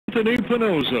Anthony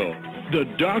Pinozzo. The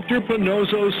Dr.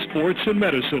 Pinozzo Sports and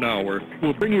Medicine Hour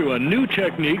will bring you a new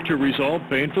technique to resolve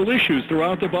painful issues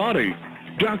throughout the body.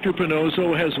 Dr.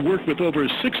 Pinozzo has worked with over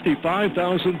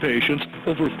 65,000 patients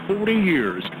over 40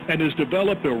 years and has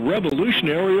developed a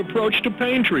revolutionary approach to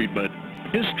pain treatment.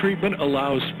 His treatment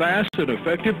allows fast and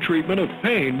effective treatment of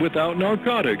pain without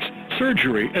narcotics,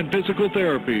 surgery, and physical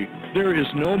therapy. There is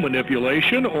no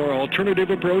manipulation or alternative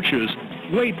approaches.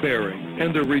 Weight bearing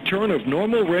and the return of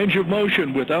normal range of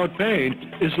motion without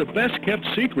pain is the best kept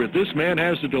secret this man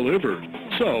has to deliver.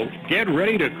 So get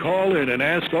ready to call in and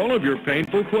ask all of your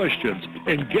painful questions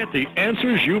and get the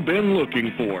answers you've been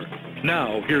looking for.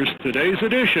 Now, here's today's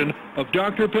edition of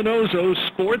Dr. Pinozzo's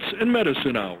Sports and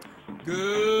Medicine Hour.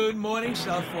 Good morning,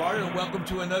 South Florida, and welcome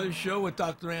to another show with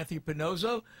Dr. Anthony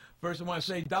Pinozzo. First, I want to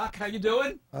say, Doc, how you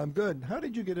doing? I'm good. How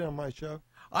did you get in on my show?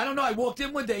 I don't know. I walked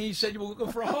in one day and you said you were looking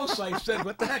for a host. I said,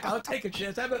 what the heck? I'll take a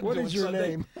chance. What is your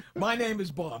name? My name is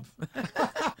Bob.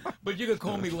 But you can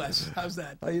call me Les. How's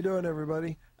that? How you doing,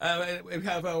 everybody? We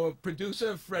have our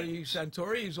producer, Freddie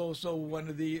Santori. He's also one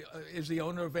of the is the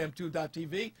owner of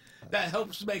Am2.tv. That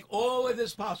helps make all of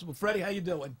this possible. Freddie, how you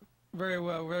doing? Very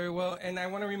well, very well. And I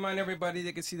want to remind everybody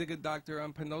they can see the good doctor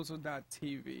on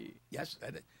Pinozzo.tv. Yes,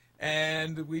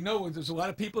 and we know there's a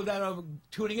lot of people that are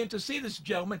tuning in to see this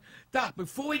gentleman. Doc,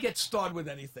 before we get started with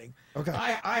anything, okay.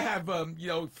 I have,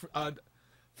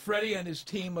 Freddie and his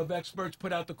team of experts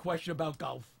put out the question about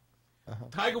golf.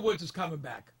 Tiger Woods is coming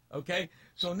back, okay?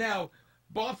 So now,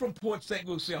 Bob from Port St.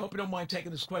 Lucie, I hope you don't mind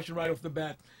taking this question right off the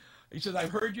bat. He says,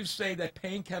 I've heard you say that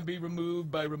pain can be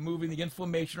removed by removing the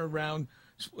inflammation around,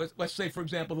 let's say, for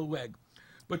example, the leg.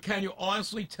 But can you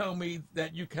honestly tell me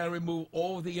that you can remove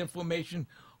all of the inflammation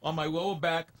on my lower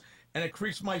back and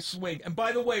increase my swing? And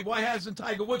by the way, why hasn't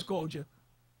Tiger Woods called you?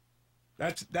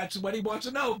 That's what he wants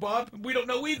to know, Bob. We don't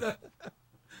know either.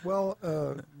 Well,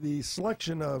 the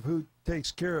selection of who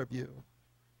takes care of you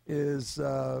is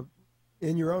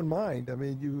in your own mind. I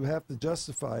mean, you have to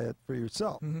justify it for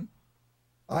yourself. Mm-hmm.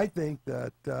 I think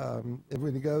that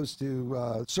when he goes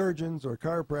to surgeons or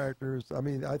chiropractors, I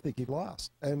mean, I think he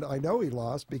lost. And I know he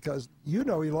lost because you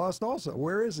know he lost also.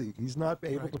 Where is he? He's not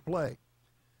able to play.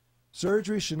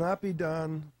 Surgery should not be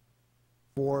done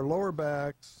for lower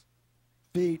backs,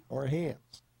 feet, or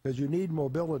hands because you need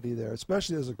mobility there,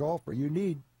 especially as a golfer. You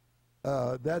need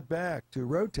that back to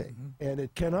rotate, and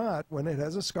it cannot when it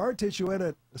has a scar tissue in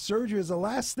it. Surgery is the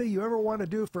last thing you ever want to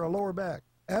do for a lower back.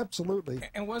 Absolutely.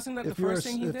 And wasn't that the first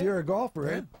thing he did? If you're a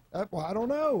golfer, well, I don't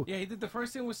know. Yeah, he did the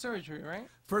first thing with surgery, right?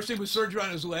 First thing was surgery on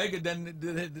his leg, and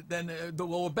then the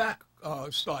lower back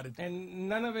started. And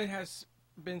none of it has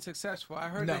been successful. I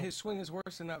heard that his swing is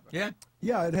worse than ever. Yeah?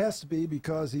 Yeah, it has to be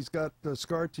because he's got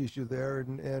scar tissue there,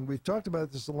 and we've talked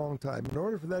about this a long time. In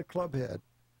order for that club head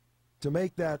to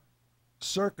make that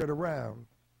circuit around,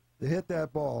 to hit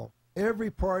that ball, every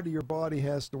part of your body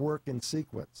has to work in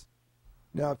sequence.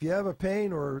 Now, if you have a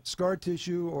pain or scar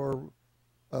tissue or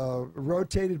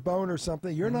rotated bone or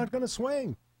something, you're not going to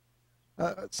swing.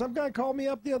 Some guy called me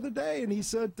up the other day, and he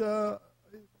said,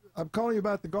 I'm calling you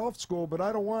about the golf school, but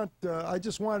I don't want, I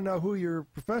just want to know who your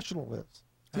professional is,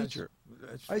 teacher.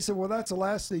 I said, well, that's the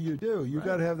last thing you do. You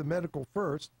got to have the medical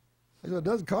first. I said, it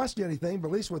doesn't cost you anything, but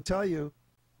at least we'll tell you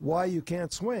why you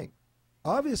can't swing.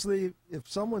 Obviously, if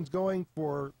someone's going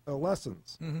for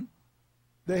lessons,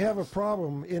 they have a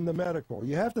problem in the medical.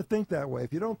 You have to think that way.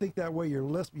 If you don't think that way,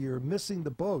 you're missing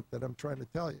the boat that I'm trying to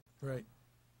tell you. Right.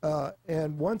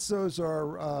 And once those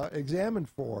are examined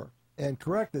for and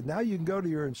corrected, now you can go to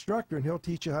your instructor and he'll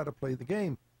teach you how to play the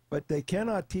game. But they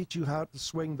cannot teach you how to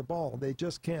swing the ball. They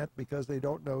just can't because they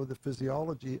don't know the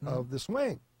physiology of the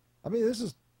swing. I mean,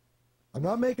 I'm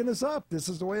not making this up. This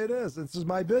is the way it is. This is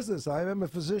my business. I am a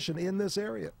physician in this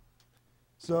area.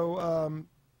 So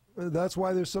that's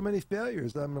why there's so many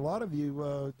failures. I mean, a lot of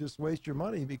you just waste your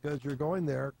money because you're going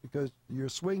there because your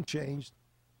swing changed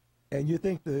and you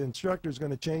think the instructor is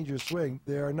going to change your swing.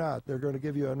 They are not. They're going to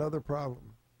give you another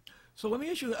problem. So let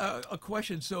me ask you a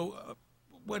question. So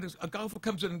when a golfer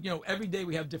comes in, every day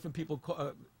we have different people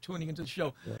tuning into the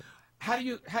show. Yeah. How do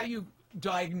you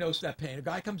diagnose that pain? A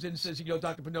guy comes in and says,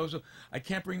 Dr. Pinozzo, I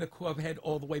can't bring the club head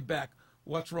all the way back.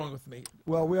 What's wrong with me?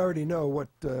 Well, we already know what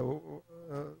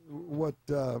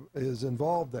is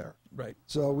involved there. Right.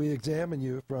 So we examine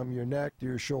you from your neck to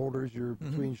your shoulders, your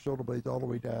between shoulder blades all the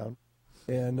way down.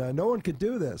 And no one could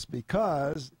do this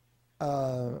because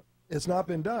it's not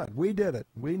been done. We did it.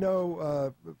 We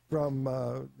know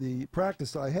from the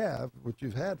practice I have, which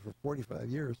you've had for 45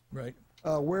 years, right,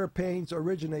 where pains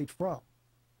originate from.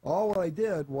 All I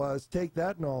did was take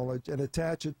that knowledge and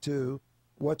attach it to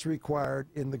what's required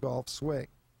in the golf swing.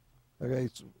 Okay,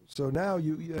 so now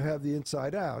you have the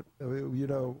inside out. You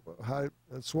know how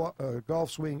a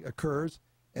golf swing occurs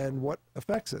and what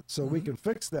affects it. So we can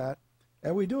fix that,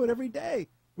 and we do it every day.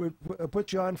 We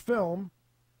put you on film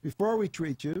before we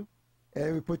treat you,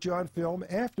 and we put you on film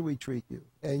after we treat you,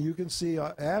 and you can see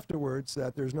afterwards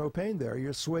that there's no pain there.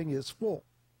 Your swing is full.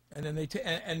 And then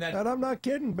and I'm not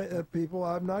kidding, people.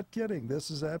 I'm not kidding.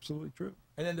 This is absolutely true.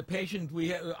 And then the patient,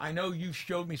 I know you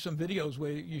showed me some videos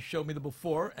where you showed me the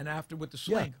before and after with the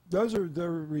swing. Yeah, those are the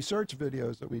research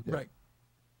videos that we did. Right.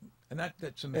 And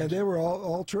that's amazing. And they were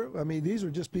all true. I mean, these are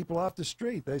just people off the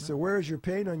street. They said, "Where is your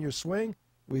pain on your swing?"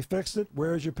 We fixed it.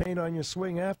 Where is your pain on your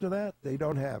swing after that? They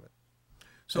don't have it.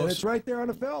 So and it's right there on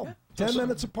the film. Yeah. 10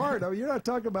 minutes apart. Oh, you're not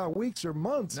talking about weeks or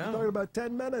months. No. You're talking about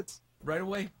 10 minutes. Right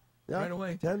away. Yeah, right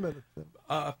away. 10 minutes.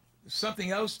 Something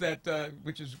else that,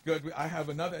 which is good, I have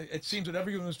another, it seems that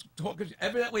everyone was talking,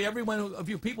 evidently every one of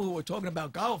you people who are talking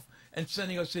about golf and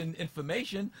sending us in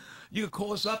information, you can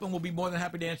call us up and we'll be more than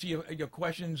happy to answer your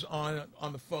questions on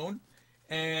the phone.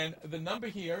 And the number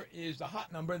here is the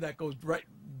hot number that goes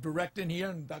direct in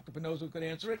here, and Dr. Pinozo could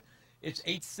answer it. It's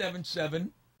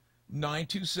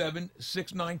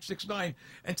 877-927-6969.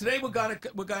 And today we're gonna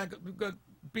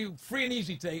be free and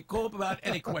easy today. Call up about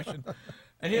any question.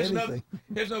 And here's another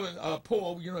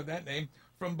Paul, you know that name,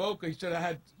 from Boca. He said, I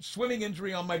had swimming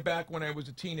injury on my back when I was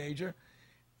a teenager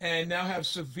and now have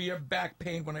severe back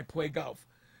pain when I play golf.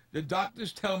 The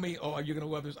doctors tell me, oh, you're going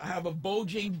to love this, I have a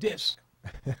bulging disc.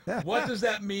 What does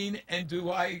that mean, and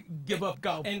do I give up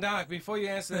golf? And Doc, before you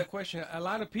answer that question, a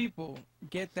lot of people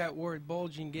get that word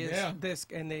bulging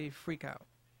disc and they freak out.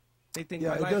 They think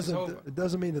my life is over. It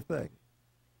doesn't mean a thing.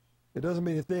 It doesn't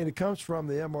mean a thing. It comes from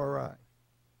the MRI.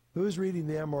 Who's reading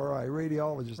the MRI?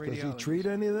 Radiologist. Does he treat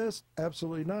any of this?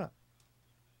 Absolutely not.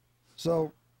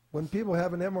 So when people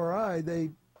have an MRI,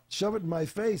 they shove it in my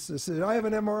face. They say, I have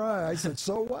an MRI. I said,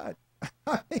 so what?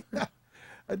 It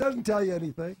doesn't tell you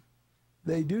anything.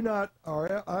 They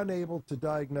are unable to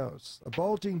diagnose a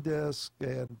bulging disc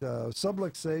and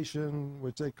subluxation,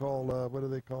 which they call, what do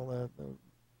they call that?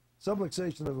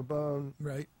 Subluxation of a bone.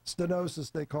 Right.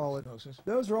 Stenosis, they call it. Stenosis.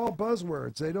 Those are all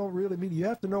buzzwords. They don't really mean, you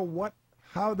have to know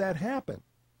how that happened.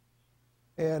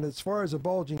 And as far as a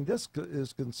bulging disc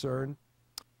is concerned,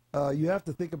 you have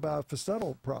to think about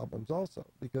facetal problems also,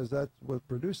 because that's what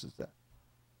produces that.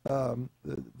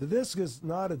 The disc is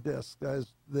not a disc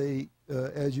as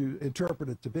you interpret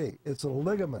it to be. It's a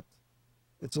ligament.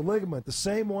 It's a ligament, the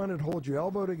same one that holds your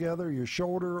elbow together, your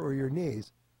shoulder, or your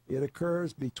knees. It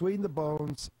occurs between the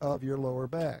bones of your lower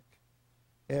back.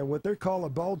 And what they call a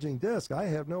bulging disc, I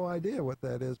have no idea what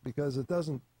that is, because it's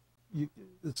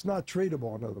not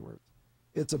treatable, in other words.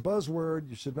 It's a buzzword.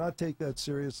 You should not take that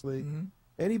seriously. Mm-hmm.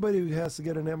 Anybody who has to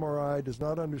get an MRI does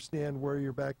not understand where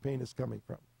your back pain is coming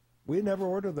from. We never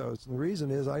order those. And the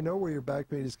reason is I know where your back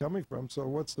pain is coming from, so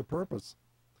what's the purpose?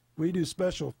 We do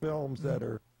special films that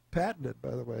are patented,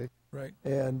 by the way, right,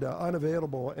 and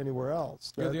unavailable anywhere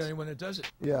else. You're the only one that does it.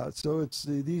 Yeah, so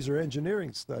these are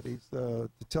engineering studies to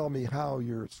tell me how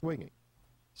you're swinging,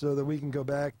 so that we can go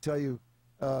back, tell you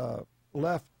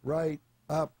left, right,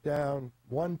 up, down,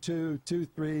 1, 2, 2,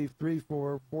 3, 3,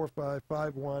 4, 4, 5,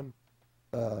 5, 1,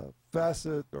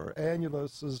 facet or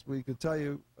annulus, as we could tell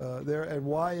you there, and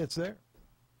why it's there.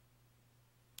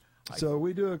 So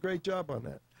we do a great job on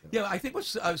that. Yeah, I think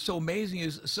what's so amazing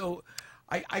is, so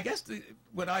I guess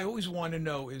what I always want to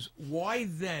know is, why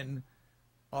then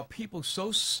are people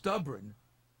so stubborn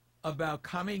about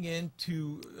coming in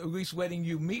to at least letting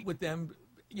you meet with them?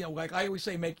 You know, like I always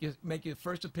say, make your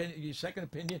first opinion, your second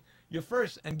opinion, your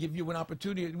first, and give you an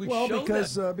opportunity.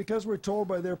 Because we're told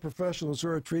by their professionals who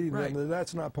are treating them that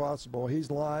that's not possible.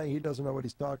 He's lying. He doesn't know what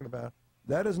he's talking about.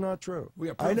 That is not true.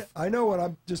 I know what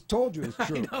I've just told you is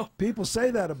true. I know. People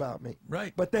say that about me.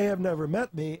 Right. But they have never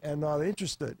met me and not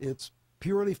interested. It's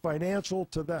purely financial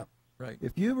to them. Right.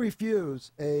 If you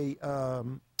refuse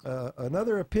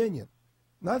another opinion,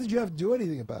 not that you have to do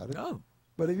anything about it. No.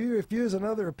 But if you refuse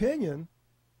another opinion,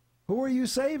 who are you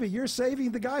saving? You're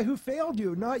saving the guy who failed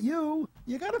you, not you.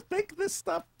 You got to think this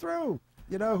stuff through.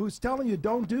 You know, who's telling you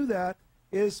don't do that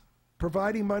is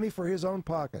providing money for his own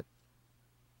pocket.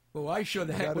 Well, I sure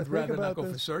the heck would rather not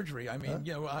go for surgery. I mean,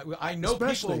 you know, I know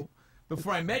people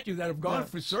before I met you that have gone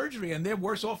for surgery, and they're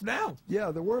worse off now.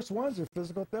 Yeah, the worst ones are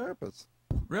physical therapists.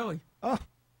 Really? Oh,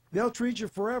 they'll treat you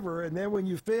forever, and then when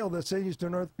you fail, they'll send you to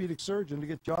an orthopedic surgeon to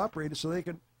get you operated so they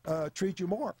can treat you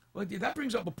more. Well, that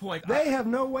brings up a point. They have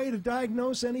no way to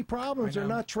diagnose any problems. They're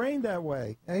not trained that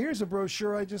way. Now, here's a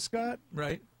brochure I just got.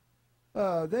 Right.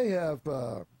 They have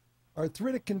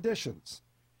arthritic conditions.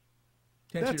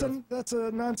 That's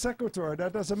a non sequitur.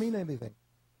 That doesn't mean anything.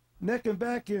 Neck and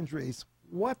back injuries.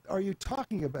 What are you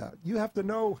talking about? You have to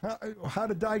know how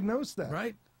to diagnose that.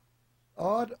 Right.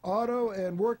 Auto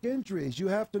and work injuries. You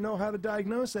have to know how to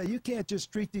diagnose that. You can't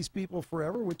just treat these people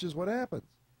forever, which is what happens.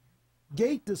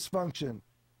 Gait dysfunction.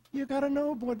 You got to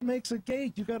know what makes a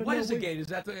gait. You got to know. What is a gait? Is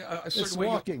that a certain it's way?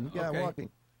 Walking. Okay. Walking.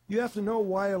 You have to know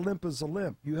why a limp is a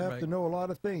limp. You have to know a lot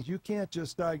of things. You can't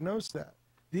just diagnose that.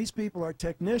 These people are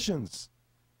technicians.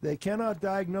 They cannot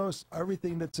diagnose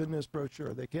everything that's in this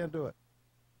brochure. They can't do it.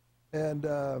 And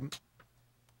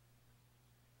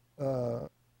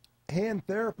hand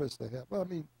therapists they have. Well,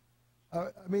 I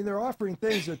mean, they're offering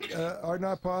things that are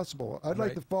not possible. I'd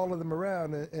like to follow them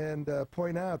around and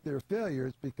point out their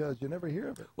failures because you never hear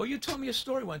of it. Well, you told me a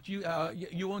story once. You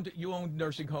owned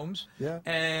nursing homes. Yeah.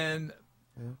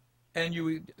 And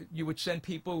you would send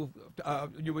people.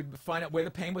 You would find out where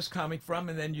the pain was coming from,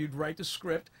 and then you'd write the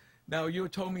script. Now, you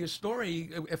told me a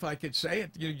story, if I could say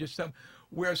it,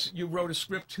 where you wrote a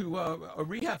script to a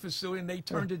rehab facility, and they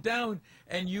turned it down,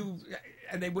 and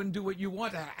they wouldn't do what you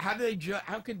want. How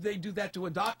could they do that to a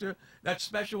doctor that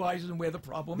specializes in where the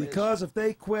problem is? Because if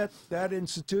they quit, that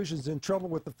institution's in trouble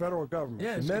with the federal government.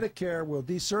 Yes. Medicare will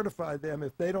decertify them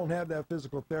if they don't have that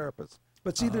physical therapist.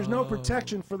 But see, there's no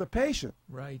protection for the patient.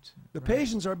 Right. The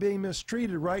patients are being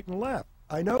mistreated right and left.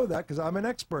 I know that because I'm an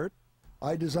expert.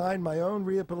 I designed my own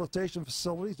rehabilitation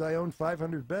facilities. I owned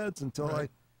 500 beds until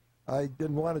I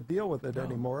didn't want to deal with it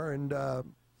anymore and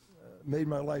made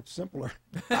my life simpler.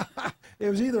 It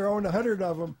was either own 100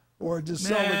 of them or just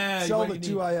sell the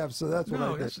two I have. So that's what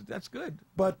I did. That's good.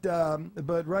 But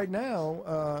right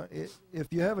now, if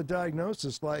you have a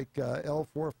diagnosis like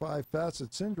L4-5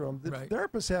 facet syndrome, the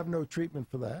therapists have no treatment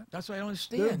for that. That's what I don't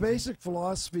understand. Their basic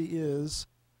philosophy is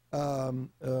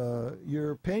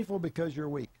you're painful because you're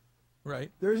weak.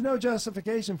 Right. There's no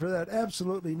justification for that.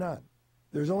 Absolutely none.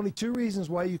 There's only two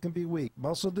reasons why you can be weak: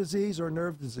 muscle disease or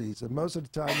nerve disease. And most of the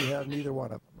time you have neither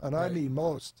one of them. And I mean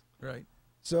most. Right.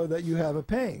 So that you have a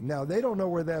pain. Now, they don't know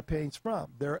where that pain's from.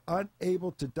 They're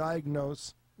unable to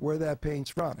diagnose where that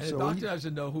pain's from. And the doctor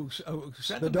doesn't know who sent them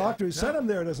there. The doctor who sent him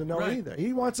there doesn't know either.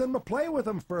 He wants them to play with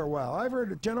him for a while. I've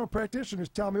heard general practitioners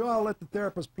tell me, oh, I'll let the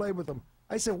therapist play with them.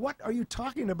 I said, what are you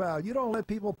talking about? You don't let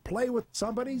people play with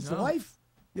somebody's life.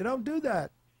 You don't do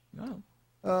that. No.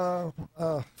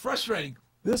 Frustrating.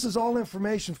 This is all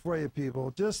information for you,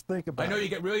 people. Just think about it. I know you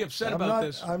get really upset about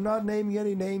this. I'm not naming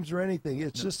any names or anything.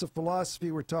 It's just a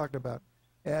philosophy we're talking about.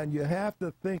 And you have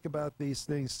to think about these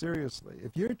things seriously.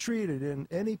 If you're treated in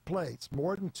any place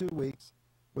more than 2 weeks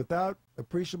without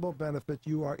appreciable benefit,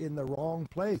 you are in the wrong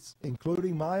place,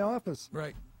 including my office.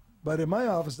 Right. But in my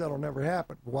office, that'll never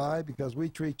happen. Why? Because we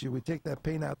treat you. We take that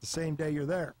pain out the same day you're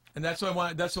there. And that's what I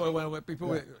want. That's what I want to let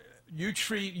people. Yeah.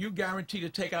 You guarantee to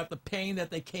take out the pain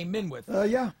that they came in with.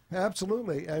 Yeah,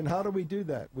 absolutely. And how do we do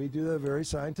that? We do that very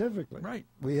scientifically. Right.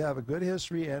 We have a good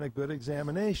history and a good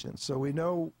examination, so we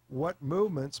know what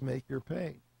movements make your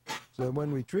pain. So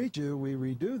when we treat you, we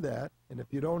redo that, and if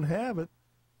you don't have it,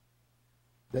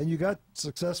 then you got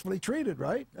successfully treated,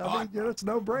 right? I mean, it's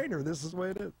no brainer. This is the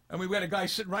way it is. And we got a guy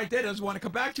sitting right there that doesn't want to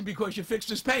come back to you because you fixed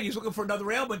his pain. He's looking for another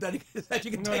ailment that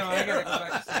you can take care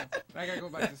of. I gotta go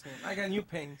back to sleep. I got new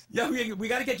pains. Yeah, we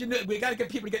gotta get we gotta get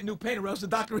people to get new pain, or else the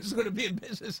doctor isn't going to be in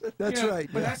business. That's right.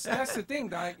 But that's the thing,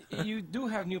 Doc. You do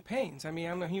have new pains. I mean,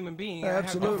 I'm a human being.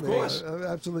 Absolutely, of course.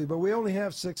 Absolutely. But we only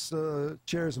have 6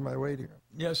 chairs in my waiting room.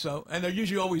 Yeah, and they're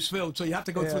usually always filled, so you have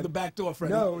to go through the back door,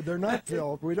 Freddie. No, they're not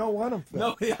filled. We don't want them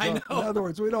filled. No, I know. In other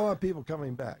words, we don't want people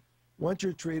coming back. Once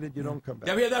you're treated, you don't come back.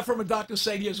 Yeah, we had that from a doctor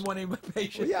saying he has one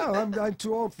patient. Well, yeah, I'm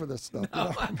too old for this stuff.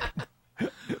 No.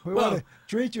 We want to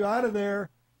treat you out of there,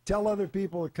 tell other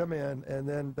people to come in, and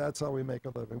then that's how we make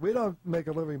a living. We don't make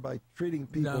a living by treating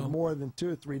people more than 2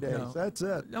 or 3 days. No. That's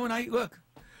it. No, and look.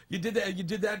 You did that. You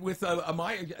did that with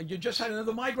you just had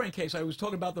another migraine case. I was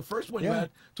talking about the first one you had.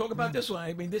 Talk about this one.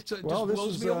 I mean, this just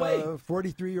blows me away. This is a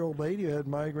 43-year-old lady who had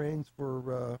migraines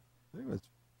for I think it was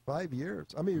 5 years.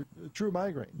 I mean, true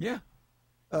migraine. Yeah.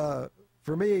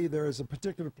 For me, there is a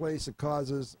particular place that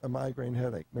causes a migraine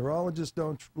headache. Neurologists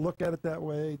don't look at it that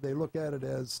way. They look at it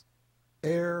as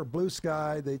air, blue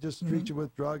sky. They just treat you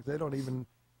with drugs. They don't even.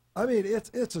 I mean,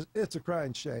 it's a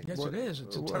crying shame. Yes, it is.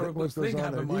 It's a terrible thing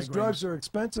having migraines. These drugs are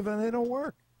expensive and they don't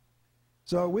work.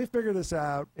 So we figured this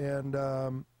out, and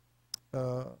on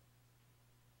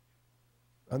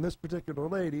this particular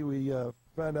lady, we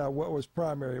found out what was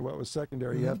primary, what was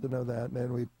secondary. You have to know that, and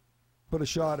then we put a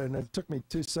shot in. It took me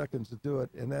 2 seconds to do it,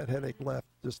 and that headache left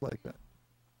just like that.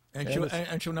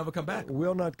 And she'll never come back.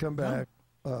 Will not come back.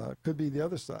 Could be the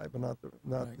other side, but not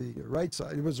the right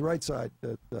side. It was the right side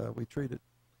that we treated.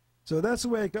 So that's the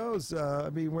way it goes. I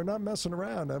mean, we're not messing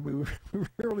around. I mean, we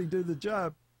really do the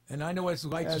job. And I know what it's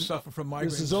like to suffer from migraines.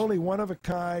 This is only one of a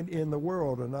kind in the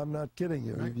world, and I'm not kidding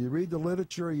you. Right. If you read the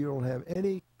literature, you don't have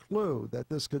any clue that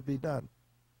this could be done.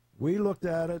 We looked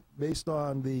at it based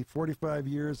on the 45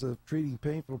 years of treating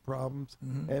painful problems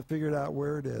and figured out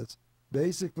where it is.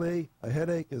 Basically, a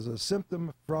headache is a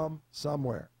symptom from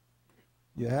somewhere.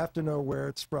 You have to know where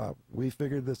it's from. We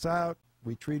figured this out.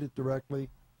 We treat it directly.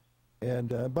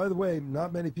 And by the way,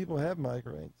 not many people have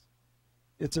migraines.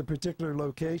 It's a particular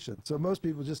location. So most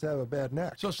people just have a bad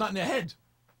neck. So it's not in the head.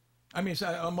 I mean, it's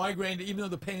a migraine, even though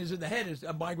the pain is in the head,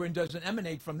 a migraine doesn't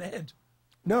emanate from the head.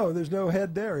 No, there's no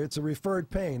head there. It's a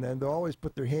referred pain, and they'll always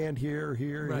put their hand here,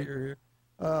 here, right. here.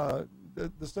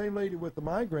 The same lady with the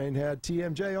migraine had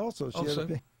TMJ also. She had a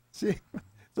pain. See,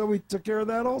 so we took care of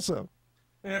that also.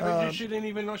 Yeah, but she didn't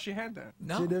even know she had that.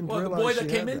 No. She didn't well, the realize boy that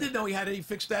she came had in that. didn't know he had it. He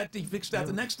fixed that. He fixed that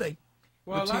the next day.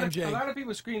 Well, a lot of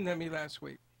people screamed at me last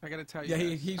week. I got to tell you.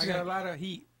 Yeah, I got a lot of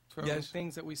heat from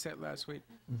things that we said last week.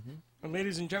 And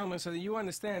ladies and gentlemen, so that you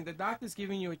understand, the doctor's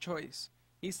giving you a choice.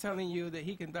 He's telling you that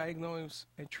he can diagnose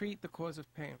and treat the cause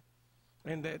of pain,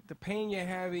 and that the pain you're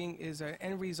having is an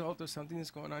end result of something that's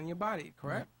going on in your body.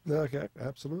 Correct? Okay,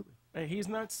 absolutely. And he's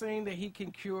not saying that he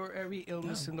can cure every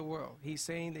illness in the world. He's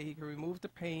saying that he can remove the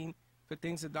pain for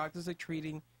things that doctors are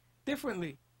treating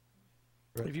differently.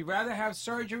 Right. If you'd rather have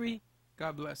surgery,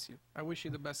 God bless you. I wish you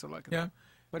the best of luck. Yeah.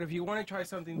 But if you want to try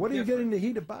something What are you different, getting the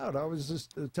heat about? I was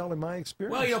just telling my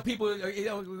experience. Well, people,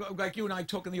 like you and I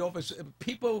talk in the office,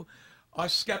 people are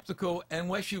skeptical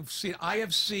unless you've seen. I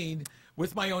have seen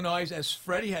with my own eyes, as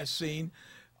Freddie has seen.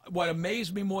 What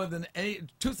amazed me more than any,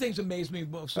 two things amazed me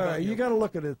most. All right, you got to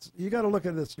look at it. You got to look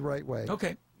at this the right way.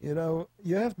 Okay. You know,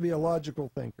 you have to be a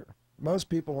logical thinker. Most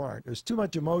people aren't. There's too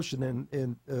much emotion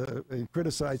in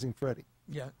criticizing Freddie.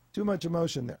 Yeah. Too much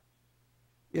emotion there.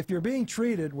 If you're being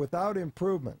treated without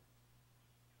improvement,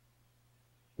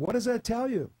 what does that tell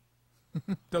you?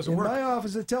 Doesn't In work. my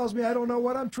office, it tells me I don't know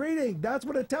what I'm treating. That's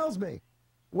what it tells me.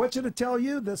 What should it tell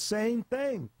you? The same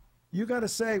thing. You got to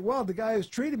say, well, the guy who's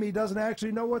treating me doesn't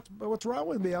actually know what's wrong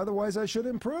with me. Otherwise, I should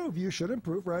improve. You should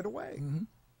improve right away.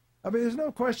 I mean, there's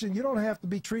no question. You don't have to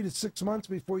be treated 6 months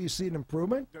before you see an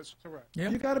improvement. that's correct. Yeah.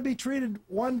 You got to be treated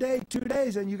 1 day, 2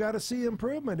 days, and you got to see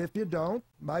improvement. If you don't,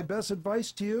 my best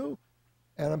advice to you,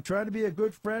 and I'm trying to be a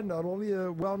good friend, not only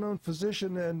a well-known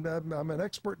physician, and I'm an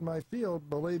expert in my field.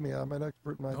 Believe me, I'm an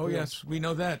expert in my field. Oh, yes, we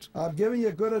know that. I'm giving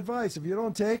you good advice. If you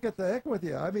don't take it, the heck with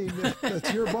you. I mean,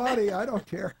 it's your body. I don't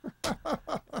care.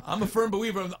 I'm a firm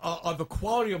believer of the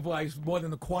quality of life more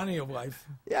than the quantity of life.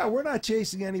 Yeah, we're not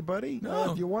chasing anybody.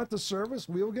 No. If you want the service,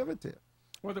 we'll give it to you.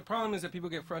 Well, the problem is that people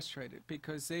get frustrated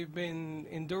because they've been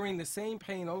enduring the same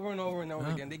pain over and over and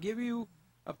over again. They give you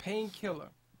a painkiller,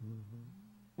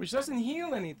 which doesn't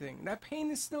heal anything. That pain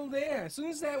is still there. As soon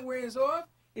as that wears off,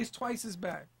 it's twice as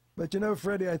bad. But you know,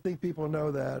 Freddie, I think people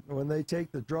know that when they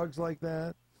take the drugs like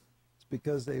that, it's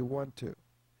because they want to.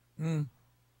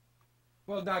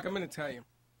 Well, Doc, I'm going to tell you.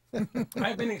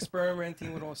 I've been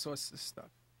experimenting with all sorts of stuff.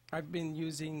 I've been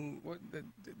using the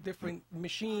different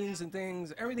machines and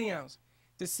things, everything else,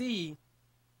 to see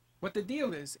what the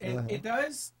deal is. And it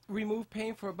does remove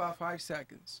pain for about 5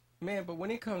 seconds. Man, but when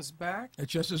it comes back,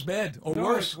 It's just as bad or no,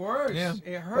 worse. it's worse. Yeah.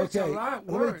 It hurts a lot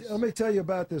worse. Let me tell you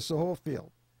about this, the whole field.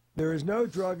 There is no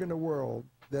drug in the world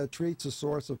that treats a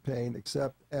source of pain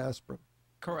except aspirin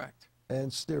Correct.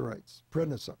 and steroids,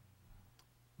 prednisone.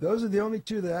 Those are the only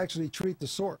two that actually treat the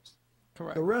source.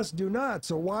 Correct. The rest do not.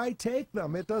 So why take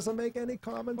them? It doesn't make any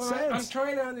common Well, sense. I'm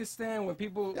trying to understand when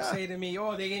people say to me,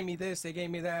 "Oh, they gave me this, they gave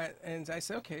me that," and I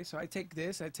say, "Okay, so I take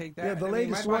this, I take that." Yeah, the I mean,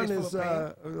 latest my one body's is full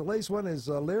of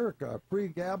pain. Lyrica,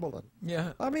 pregabalin.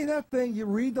 Yeah. I mean, that thing, you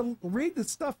read the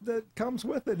stuff that comes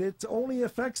with it. It only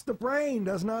affects the brain,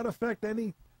 does not affect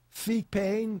any feet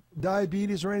pain,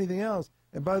 diabetes, or anything else.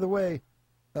 And by the way,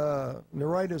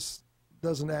 neuritis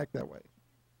doesn't act that way.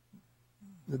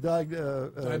 The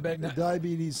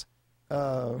diabetes,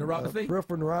 Neuropathy?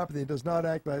 peripheral neuropathy does not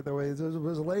act that way. There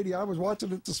was a lady, I was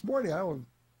watching it this morning. I was,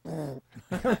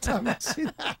 every time I see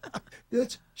that,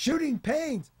 it's shooting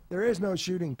pains. There is no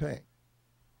shooting pain.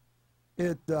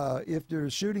 If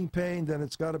there's shooting pain, then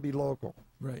it's got to be local.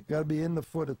 Right. Got to be in the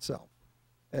foot itself.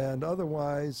 And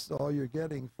otherwise, all you're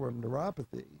getting from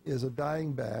neuropathy is a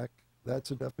dying back. That's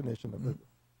the definition of it.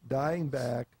 Dying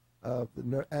back of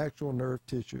the actual nerve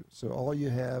tissue. So all you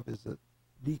have is a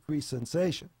decreased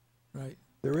sensation. Right.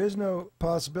 There is no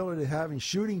possibility of having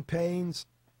shooting pains,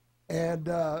 and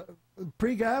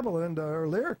pregabalin or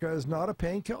Lyrica is not a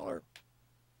painkiller.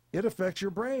 It affects your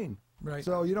brain. Right.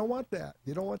 So you don't want that.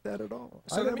 You don't want that at all.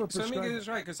 So let me get this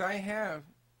right, because I have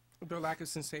The lack of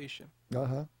sensation.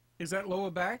 Uh-huh. Is that lower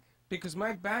back? Because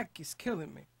my back is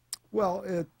killing me. Well,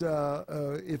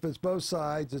 if it's both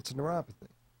sides, it's a neuropathy.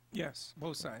 Yes,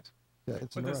 both sides. Yeah,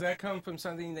 it's But a does neuropathy. that come from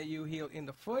something that you heal in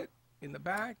the foot, in the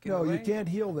back? In No, the you leg? can't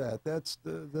heal that. That's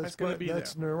gonna be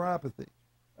that's there. neuropathy.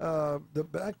 The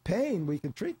back pain, we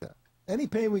can treat that. Any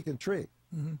pain we can treat.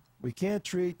 Mm-hmm. We can't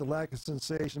treat the lack of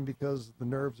sensation because the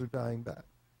nerves are dying back.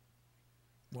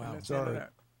 Wow. That's the end of Sorry.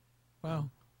 that. Wow.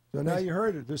 So now you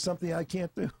heard it. There's something I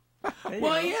can't do. There you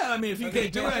Well, go. yeah, I mean, if you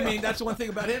can't do it, I mean, that's the one thing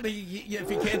about him. If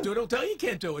he can't do it, he'll tell you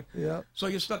can't do it. Yeah. So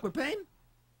you're stuck with pain?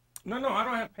 No, I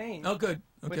don't have pain. Oh, good.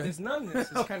 But Okay. this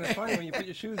numbness is kind of funny when you put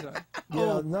your shoes on. Yeah,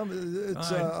 Oh.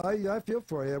 it's, All I feel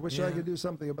for you. I wish I Yeah. could do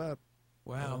something about it.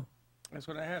 Wow. That's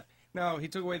what I have. Now, he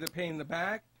took away the pain in the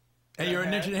back. And that you're I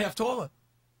an inch had, and a half taller.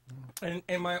 And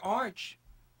my arch,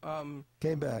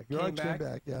 Came back. Your arch came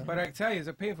back, yeah. But I can tell you, it's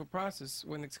a painful process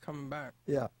when it's coming back.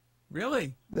 Yeah,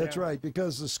 Really? that's Yeah. right,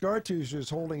 because the scar tissue is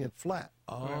holding it flat.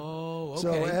 Oh, okay.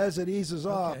 So as it eases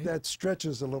off, Okay. that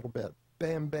stretches a little bit.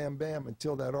 Bam, bam, bam,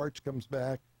 until that arch comes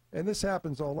back. And this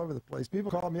happens all over the place.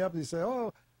 People call me up and they say,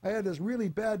 oh, I had this really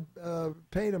bad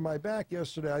pain in my back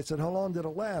yesterday. I said, how long did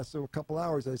it last? So a couple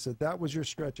hours. I said, that was your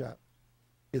stretch out.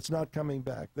 It's not coming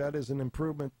back. That is an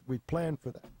improvement. We planned for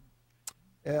that.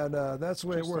 And that's the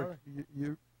way True it works.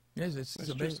 You Yes, it's That's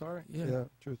a true amazing. story. Yeah. yeah,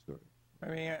 true story. I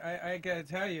mean, I gotta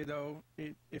tell you though,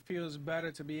 it feels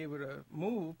better to be able to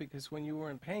move because when you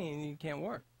were in pain, you can't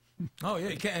work. Oh, yeah,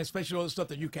 you can't, especially all the stuff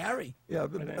that you carry. Yeah,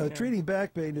 but, Yeah. treating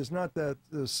back pain is not that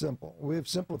simple. We've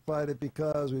simplified it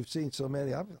because we've seen so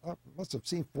many. I must have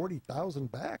seen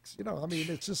 40,000 backs. You know, I mean,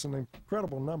 it's just an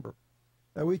incredible number.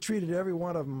 And we treated every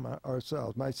one of them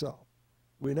ourselves, myself.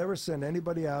 We never sent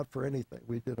anybody out for anything.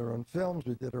 We did our own films,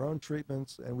 we did our own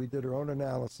treatments, and we did our own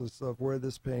analysis of where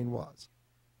this pain was.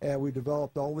 And we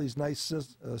developed all these nice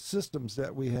systems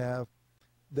that we have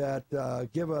that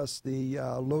give us the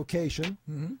location.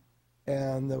 Mm-hmm.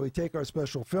 And then we take our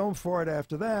special film for it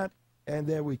after that, and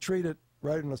then we treat it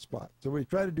right on the spot. So we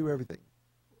try to do everything.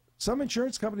 Some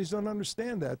insurance companies don't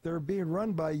understand that. They're being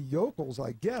run by yokels,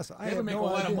 I guess. I They have would make no a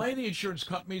lot idea. of money, the insurance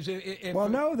companies. If, Well,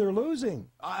 no, they're losing.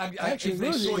 actually if they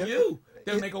losing saw it. you,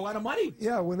 they would make a lot of money.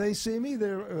 Yeah, when they see me,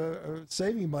 they're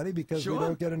saving money because Sure. we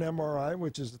don't get an MRI,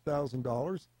 which is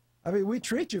 $1,000. I mean, we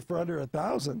treat you for under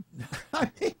 $1,000. I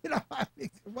mean,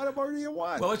 what more do you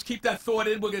want? Well, let's keep that thought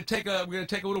in. We're gonna take a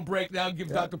little break now. Give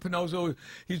Dr. Pinozzo.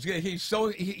 He's so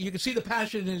you can see the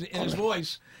passion in his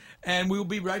voice, and we will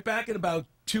be right back in about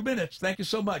 2 minutes. Thank you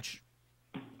so much.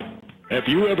 Have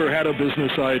you ever had a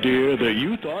business idea that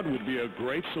you thought would be a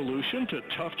great solution to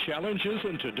tough challenges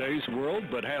in today's world,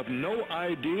 but have no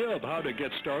idea of how to get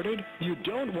started? You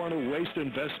don't want to waste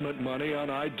investment money on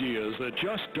ideas that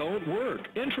just don't work.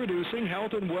 Introducing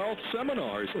Health and Wealth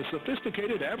Seminars, a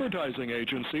sophisticated advertising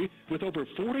agency with over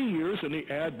 40 years in the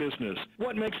ad business.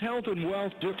 What makes Health and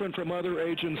Wealth different from other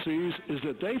agencies is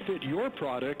that they fit your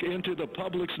product into the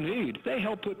public's need. They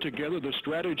help put together the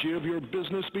strategy of your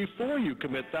business before you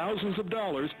commit thousands of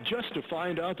dollars just to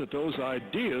find out that those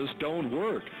ideas don't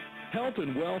work. Health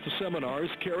and Wealth Seminars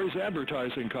carries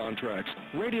advertising contracts,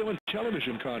 radio and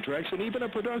television contracts, and even a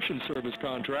production service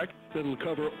contract that will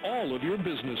cover all of your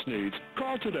business needs.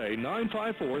 Call today,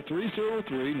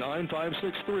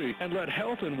 954-303-9563, and let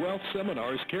Health and Wealth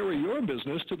Seminars carry your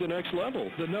business to the next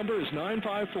level. The number is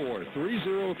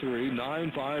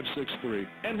 954-303-9563.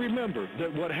 And remember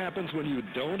that what happens when you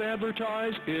don't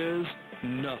advertise is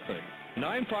nothing.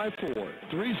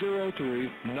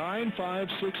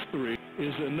 954-303-9563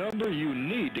 is the number you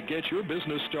need to get your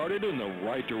business started in the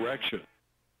right direction.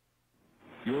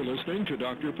 You're listening to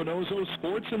Dr. Pinozzo's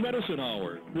Sports and Medicine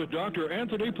Hour with Dr.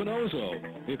 Anthony Pinozzo.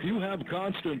 If you have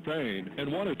constant pain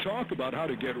and want to talk about how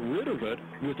to get rid of it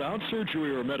without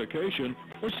surgery or medication,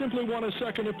 or simply want a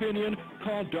second opinion,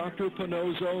 call Dr.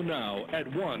 Pinozzo now at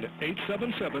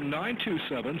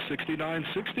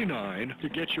 1-877-927-6969 to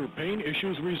get your pain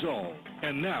issues resolved.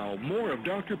 And now, more of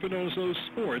Dr. Pinozzo's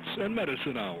Sports and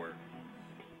Medicine Hour.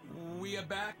 We are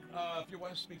back. If you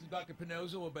want to speak to Dr.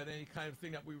 Pinozzo about any kind of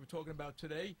thing that we were talking about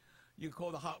today, you can call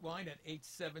the hotline at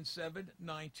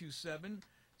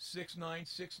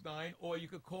 877-927-6969, or you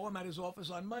could call him at his office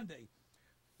on Monday,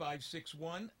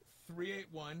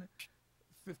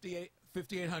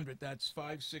 561-381-5800. That's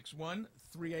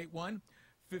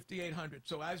 561-381-5800.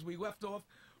 So as we left off,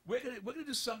 we're gonna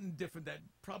do something different that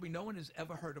probably no one has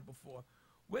ever heard of before.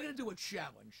 We're going to do a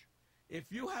challenge. If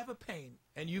you have a pain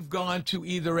and you've gone to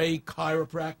either a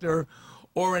chiropractor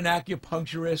or an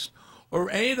acupuncturist or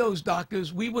any of those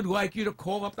doctors, we would like you to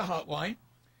call up the hotline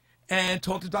and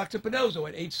talk to Dr. Pinozzo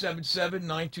at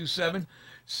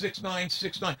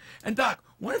 877-927-6969. And Doc,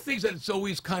 one of the things that it's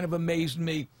always kind of amazed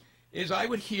me is I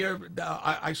would hear,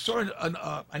 I saw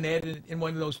an ad in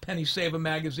one of those Penny Saver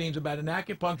magazines about an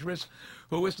acupuncturist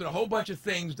who listed a whole bunch of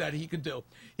things that he could do.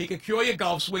 He could cure your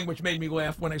golf swing, which made me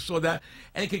laugh when I saw that,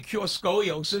 and he could cure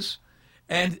scoliosis,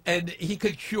 and he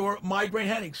could cure migraine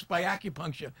headaches by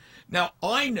acupuncture. Now,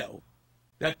 I know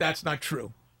that that's not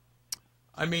true.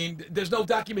 I mean, there's no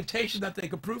documentation that they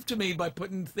could prove to me by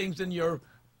putting things in your...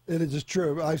 It is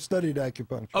true. I've studied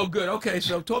acupuncture. Oh, good. Okay,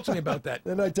 so talk to me about that.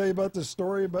 Didn't I tell you about the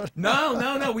story about?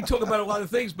 No. We talk about a lot of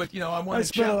things, but I want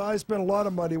to. I spent a lot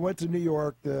of money. Went to New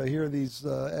York to hear these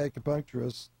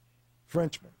acupuncturists,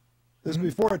 Frenchmen. This is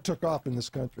before it took off in this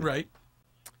country. Right.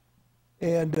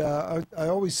 And I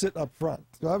always sit up front.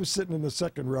 So I was sitting in the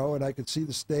second row, and I could see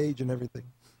the stage and everything.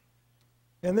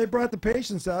 And they brought the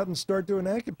patients out and started doing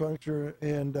acupuncture,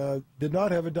 and did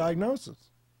not have a diagnosis.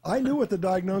 I knew what the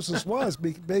diagnosis was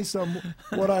based on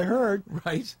what I heard.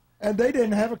 Right. And they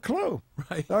didn't have a clue.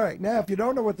 Right. All right. Now, if you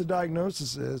don't know what the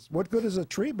diagnosis is, what good is a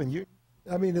treatment?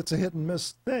 I mean, it's a hit and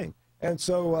miss thing. And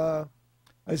so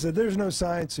I said, there's no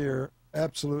science here,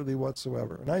 absolutely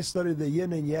whatsoever. And I studied the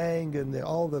yin and yang and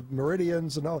all the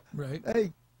meridians and all. Right.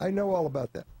 Hey, I know all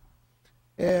about that.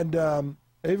 And I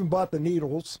even bought the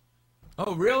needles.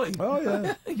 Oh, really? Oh,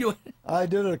 yeah. I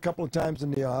did it a couple of times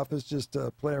in the office just to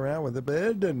play around with it, but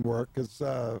it didn't work.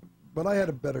 But I had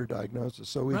a better diagnosis,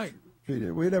 so we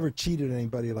treated. We never cheated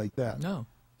anybody like that. No.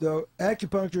 So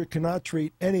acupuncture cannot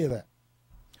treat any of that.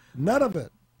 None of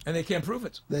it. And they can't prove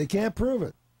it. They can't prove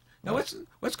it. Now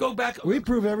let's go back. We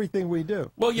prove everything we do.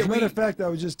 Well, yeah. As a matter of fact, I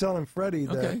was just telling Freddie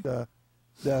Okay.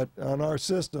 that on our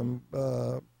system,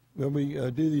 when we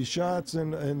do these shots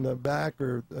in the back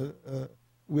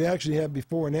we actually have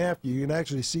before and after. You can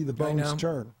actually see the bones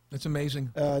turn. That's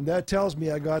amazing. And that tells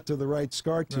me I got to the right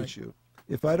scar tissue.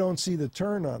 If I don't see the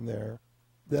turn on there,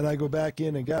 then I go back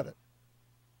in and get it.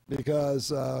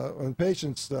 Because when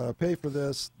patients pay for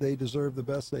this, they deserve the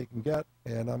best they can get,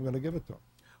 and I'm going to give it to them.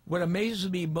 What amazes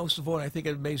me most of all, and I think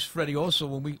it amazed Freddie also,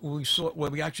 when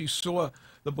we actually saw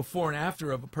the before and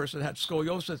after of a person that had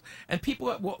scoliosis, and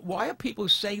people, why are people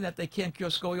saying that they can't cure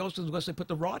scoliosis unless they put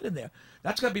the rod in there?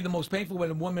 That's got to be the most painful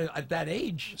when a woman at that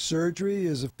age. Surgery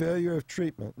is a failure of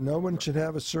treatment. No one should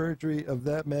have a surgery of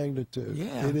that magnitude.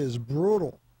 Yeah. It is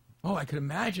brutal. Oh, I can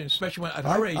imagine, especially at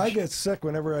our age. I get sick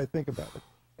whenever I think about it.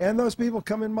 And those people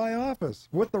come in my office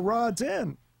with the rods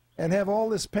in and have all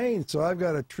this pain. So I've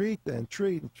got to treat and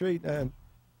treat and treat. And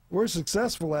we're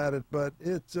successful at it, but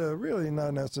it's really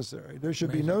not necessary. There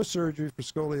should be no surgery for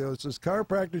scoliosis.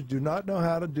 Chiropractors do not know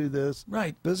how to do this.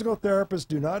 Right. Physical therapists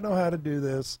do not know how to do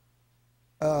this.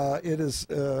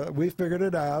 We figured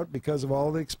it out because of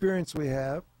all the experience we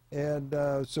have. And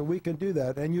so we can do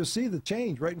that. And you'll see the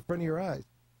change right in front of your eyes.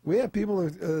 We have people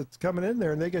coming in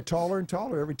there, and they get taller and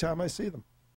taller every time I see them.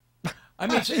 I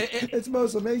mean, it's the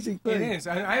most amazing thing. It is.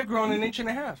 I've grown an inch and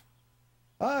a half.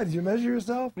 Ah, did you measure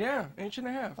yourself? Yeah, inch and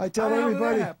a half. I tell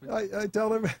everybody. I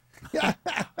tell everybody.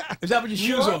 Is that when your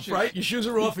shoes off, right? Your shoes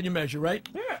are off and you measure, right?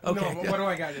 Yeah. Okay. No, what do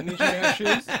I got? An inch and a half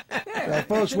shoes? Yeah.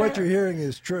 Folks, what you're hearing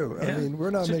is true. I mean,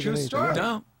 we're not making anything up.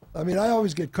 No. I mean, I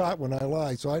always get caught when I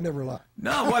lie, so I never lie.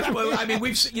 No, I mean,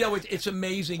 it's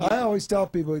amazing. I always tell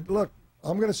people, look,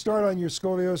 I'm going to start on your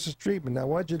scoliosis treatment. Now, I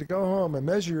want you to go home and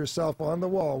measure yourself on the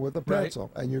wall with a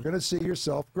pencil, and you're going to see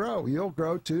yourself grow. You'll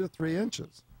grow 2 to 3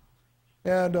 inches.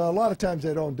 And a lot of times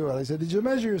they don't do it. I said, did you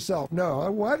measure yourself? No.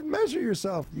 What? Measure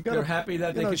yourself. You got to happy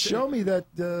that they show me that,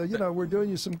 we're doing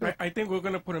you some good. I think we're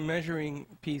going to put a measuring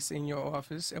piece in your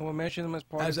office, and we'll measure them as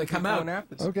part as of they come out.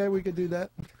 Okay, we could do that.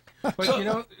 But,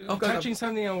 touching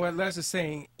something on what Les is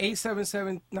saying,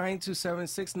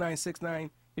 877-927-6969.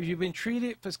 If you've been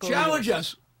treated for scoliosis. Challenge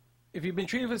us. If you've been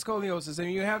treated for scoliosis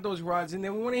and you have those rods in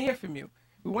there, we want to hear from you.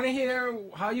 We want to hear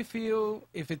how you feel,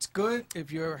 if it's good,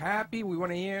 if you're happy. We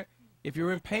want to hear if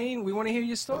you're in pain. We want to hear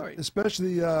your story.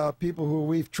 Especially people who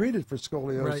we've treated for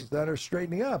scoliosis that are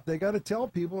straightening up. They got to tell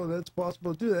people that it's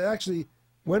possible to do that. Actually,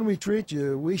 when we treat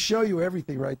you, we show you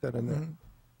everything right then and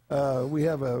there. We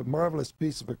have a marvelous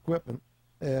piece of equipment.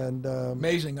 And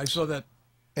amazing. I saw that.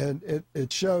 And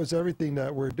it shows everything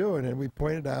that we're doing, and we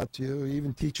point it out to you,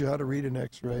 even teach you how to read an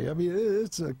X-ray. I mean,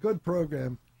 it's a good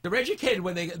program. They're educated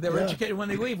when they educated when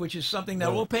they leave, which is something that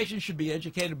all patients should be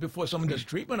educated before someone does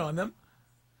treatment on them.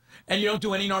 And you don't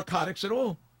do any narcotics at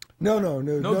all. No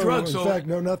drugs. In fact,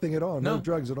 nothing at all. No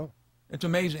drugs at all. It's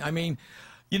amazing. I mean,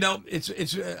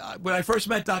 it's when I first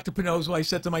met Dr. Pinozzo, I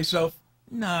said to myself,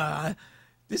 nah,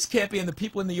 this can't be. And the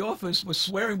people in the office were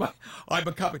swearing by, I've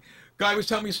been copying. Guy was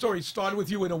telling me a story. He started with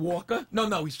you in a walker.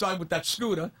 No, he started with that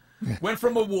scooter. Went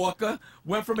from a walker,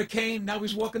 went from a cane, now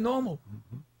he's walking normal.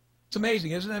 It's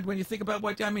amazing, isn't it? When you think about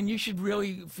what, I mean, you should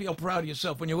really feel proud of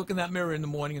yourself when you look in that mirror in the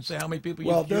morning and say how many people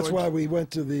Well, you've that's cured. why we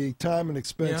went to the time and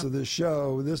expense Yeah. of this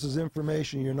show. This is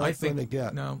information you're not going to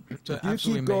get. No, it's If you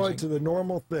absolutely keep going amazing. to the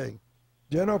normal thing,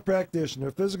 general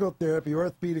practitioner, physical therapy,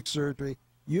 orthopedic surgery,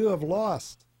 you have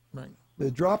lost. Right. They're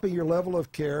dropping your level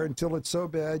of care until it's so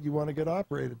bad you want to get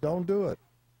operated. Don't do it.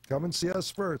 Come and see us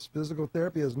first. Physical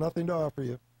therapy has nothing to offer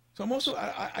you. So I'm also,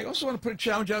 I also want to put a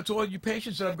challenge out to all you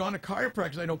patients that have gone to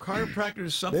chiropractors. I know chiropractor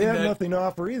is something They have that, nothing to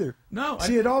offer either. No,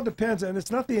 See, it all depends, and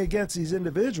it's nothing against these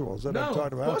individuals that No, I'm talking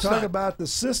of about. I'm course talking not. about the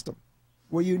system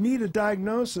where you need a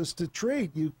diagnosis to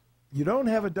treat. You don't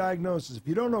have a diagnosis. If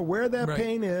you don't know where that Right.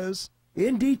 pain is,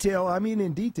 in detail, I mean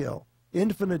in detail,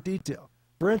 infinite detail.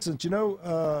 For instance, you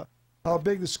know how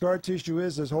big the scar tissue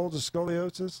is that holds a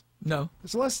scoliosis? no.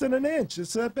 It's less than an inch.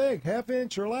 It's that big, half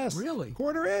inch or less. Really?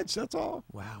 Quarter inch, that's all.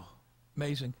 Wow.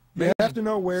 Amazing. You have to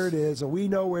know where it is, and we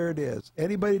know where it is.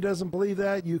 Anybody doesn't believe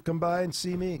that, you come by and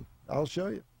see me. I'll show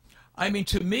you. I mean,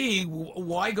 to me,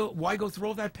 why go through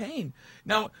all that pain?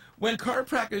 Now, when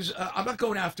chiropractors, I'm not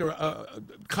going after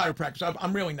chiropractors.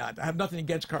 I'm really not. I have nothing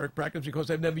against chiropractors because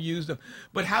I've never used them.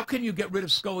 But how can you get rid of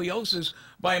scoliosis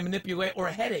by a manipulate or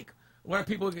a headache? A lot of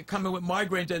people come in with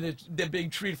migraines and they're being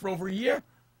treated for over a year.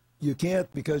 You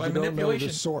can't because By you don't know the manipulation.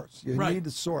 source. You Right. need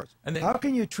the source. And then- how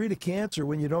can you treat a cancer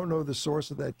when you don't know the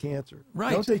source of that cancer?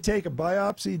 Right. Don't they take a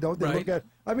biopsy? Don't they Right. look at?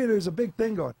 I mean, there's a big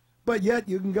thing going. But yet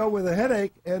you can go with a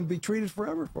headache and be treated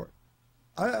forever for it.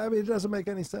 I mean, it doesn't make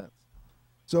any sense.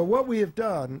 So what we have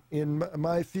done in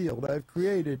my field, I've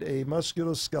created a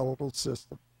musculoskeletal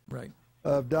system Right.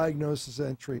 of diagnosis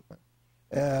and treatment.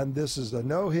 And this is a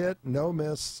no-hit,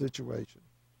 no-miss situation.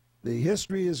 The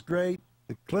history is great.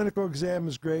 The clinical exam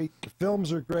is great. The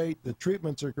films are great. The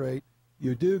treatments are great.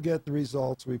 You do get the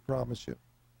results we promise you.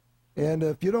 And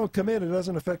if you don't come in, it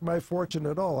doesn't affect my fortune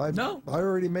at all. No. I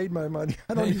already made my money.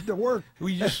 I don't need to work.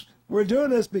 We just We're doing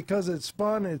this because it's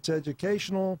fun, it's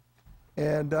educational,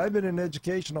 and I've been in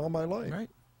education all my life. Right.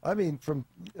 I mean, from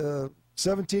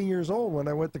 17 years old when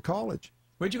I went to college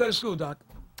where'd you go to school, Doc?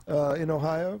 in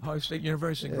Ohio. Ohio State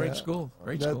University. Great Yeah. school.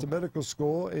 Great That's school. a medical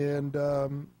school, and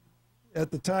at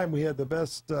the time we had the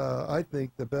best, I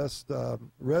think, the best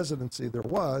residency there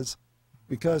was,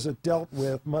 because it dealt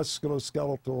with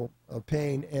musculoskeletal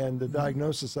pain and the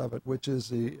diagnosis of it, which is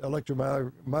the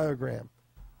electromyogram.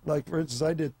 Like, for instance,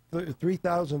 I did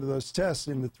 3,000 of those tests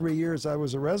in the 3 years I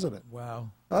was a resident.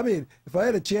 Wow. I mean, if I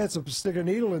had a chance to stick a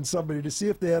needle in somebody to see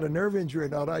if they had a nerve injury or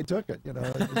not, I took it, you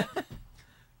know.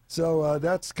 So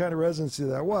that's the kind of residency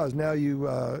that was. Now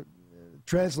you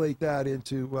translate that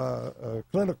into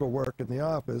clinical work in the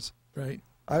office. Right.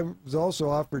 I was also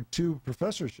offered 2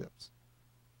 professorships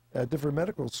at different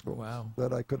medical schools Wow.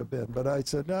 that I could have been. But I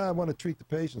said, no, I want to treat the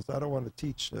patients. I don't want to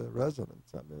teach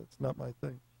residents. I mean, it's not my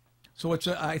thing. So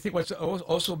I think what's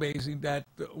also amazing that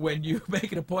when you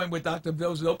make an appointment with Dr.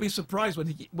 Mendoza, don't be surprised when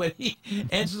he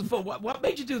answers the phone. What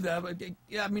made you do that?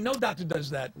 I mean, no doctor does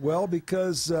that. Well,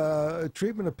 because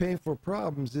treatment of painful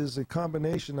problems is a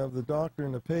combination of the doctor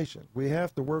and the patient. We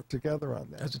have to work together on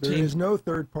that. As a There team. is no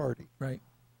third party. Right.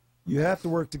 You have to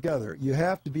work together. You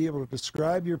have to be able to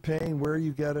describe your pain, where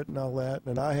you get it, and all that,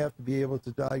 and I have to be able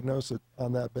to diagnose it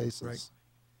on that basis. Right.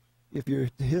 If your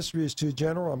history is too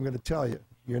general, I'm going to tell you,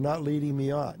 you're not leading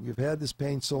me on. You've had this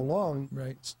pain so long,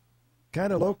 Right.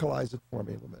 kind of localize it for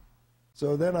me a little bit.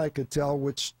 So then I could tell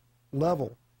which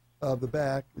level of the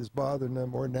back is bothering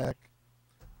them, or neck,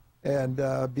 and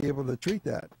be able to treat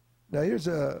that. Now here's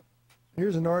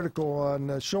an article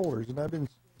on shoulders, and I've been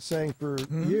saying for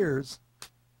years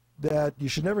that you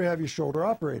should never have your shoulder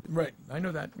operated, Right. I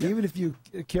know that. even if you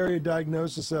carry a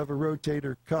diagnosis of a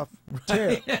rotator cuff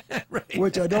tear, Right.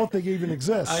 which I don't think even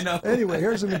exists. I know. Anyway,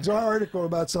 here's an article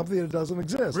about something that doesn't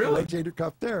exist, Really? a rotator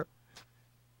cuff tear.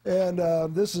 And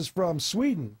this is from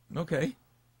Sweden. Okay.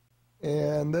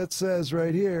 And that says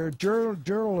right here,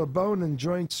 Journal of Bone and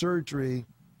Joint Surgery,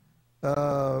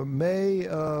 May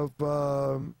of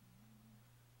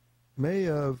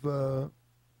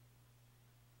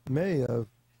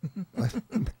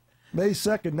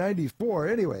 2nd, 94.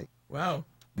 Anyway, Wow.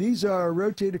 these are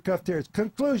rotator cuff tears.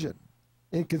 Conclusion.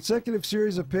 In consecutive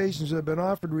series of patients who have been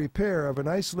offered repair of an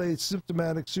isolated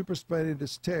symptomatic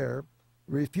supraspinatus tear,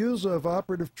 refusal of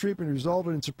operative treatment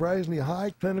resulted in surprisingly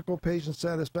high clinical patient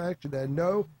satisfaction and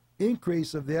no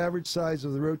increase of the average size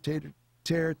of the rotator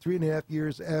tear 3.5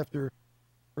 years after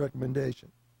recommendation.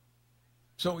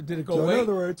 So did it go So away? in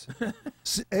other words,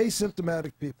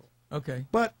 asymptomatic people. Okay.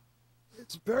 But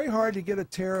it's very hard to get a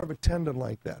tear of a tendon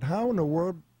like that. How in the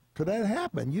world could that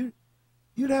happen?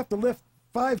 You'd have to lift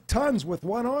 5 tons with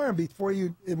one arm before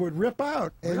it would rip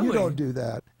out, and you Really? don't do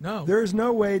that. No. There's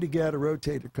no way to get a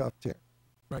rotator cuff tear.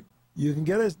 Right. You can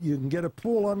get a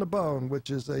pull on the bone, which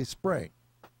is a sprain,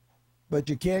 but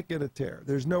you can't get a tear.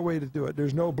 There's no way to do it.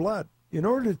 There's no blood. In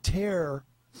order to tear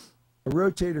a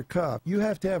rotator cuff, you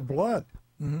have to have blood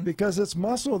because it's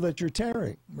muscle that you're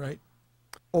tearing Right.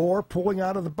 or pulling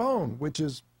out of the bone, which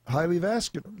is highly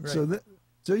vascular. Right.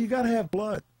 So you got to have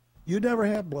blood. You never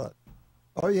have blood.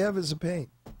 All you have is a pain.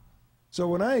 So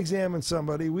when I examine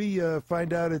somebody, we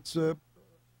find out it's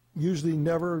usually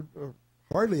never,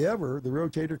 hardly ever, the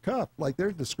rotator cuff, like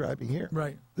they're describing here.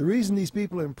 Right. The reason these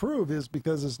people improve is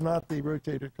because it's not the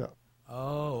rotator cuff.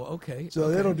 Oh, okay. So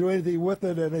okay. they don't do anything with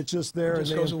it, and it's just there, It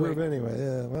just and they goes improve away.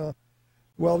 anyway. Yeah,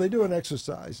 well, they do an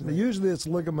exercise, and usually it's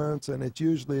ligaments, and it's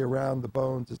usually around the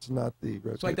bones. It's not the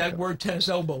rotator It's like that cuff. word tennis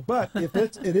elbow. But if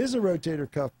it is a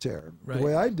rotator cuff tear, Right. the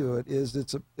way I do it is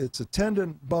it's a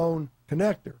tendon bone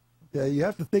connector. Yeah, you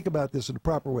have to think about this in the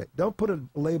proper way. Don't put a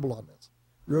label on this.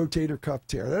 Rotator cuff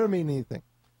tear. That doesn't mean anything.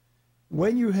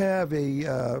 When you have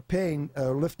a pain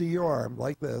lifting your arm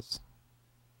like this,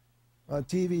 on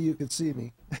TV you can see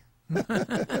me.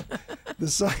 The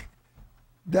side,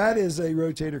 that is a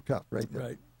rotator cuff right there.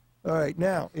 Right. All right,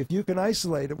 now, if you can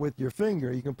isolate it with your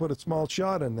finger, you can put a small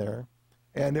shot in there,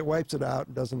 and it wipes it out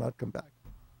and does not come back.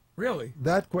 Really?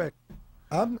 That quick.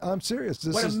 I'm serious.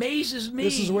 What amazes me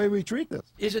This is the way we treat this.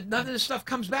 is that none of this stuff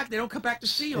comes back. They don't come back to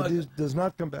see you. Does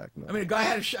not come back. No. I mean, a guy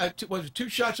had was 2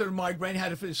 shots of a migraine,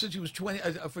 had it since he was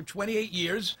for 28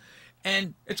 years,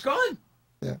 and it's gone.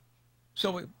 Yeah.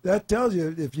 So That tells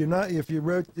you if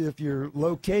your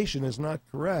location is not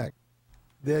correct,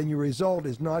 then your result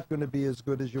is not going to be as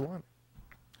good as you want.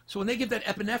 so when they give that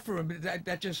epinephrine,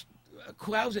 that just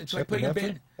clouds it. It's like putting a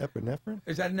band. Epinephrine?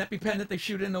 Is that an EpiPen that they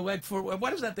shoot in the leg for?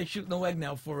 What is that they shoot in the leg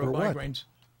now for what? migraines?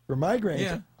 For migraines?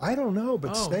 Yeah. I don't know,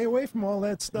 but Oh. stay away from all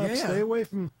that stuff. Yeah. Stay away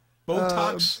from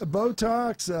Botox.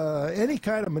 any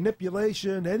kind of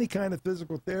manipulation, any kind of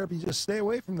physical therapy. Just stay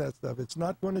away from that stuff. It's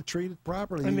not going to treat it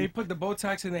properly. And they put the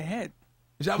Botox in the head.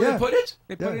 Is that where Yeah. they put it?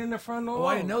 They put Yeah. it in the front Oh,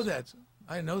 I didn't know lobes. that.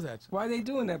 I didn't know that. Why are they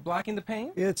doing that? Blocking the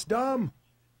pain? It's dumb.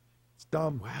 It's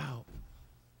dumb. Wow.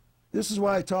 This is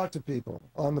why I talk to people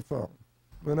on the phone.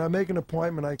 When I make an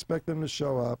appointment, I expect them to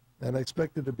show up, and I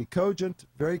expect it to be cogent,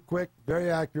 very quick, very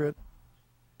accurate,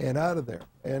 and out of there.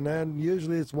 And then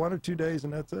usually it's 1 or 2 days,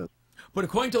 and that's it. But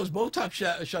according to those Botox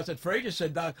shots that Frazier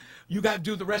said, Doc, you got to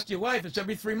do the rest of your life. It's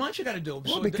every 3 months you got to do them.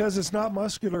 Well, because it's not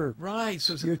muscular. right.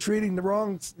 You're treating the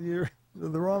wrong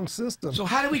system. So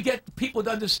how do we get people to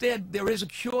understand there is a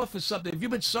cure for something? If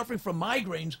you've been suffering from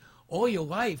migraines all your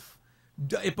life,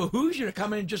 it behooves you to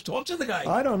come in and just talk to the guy.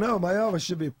 I don't know. My office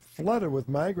should be flooded with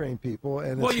migraine people,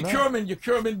 and well, it's you not. cure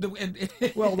them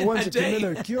Well, the ones a that come in day.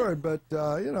 are cured, but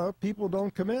people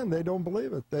don't come in. They don't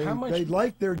believe it. They How much- they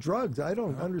like their drugs. I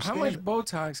don't How understand. much it.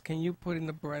 Botox can you put in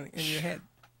the brain, in your head?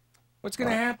 What's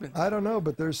going to happen? I don't know,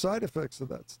 but there's side effects of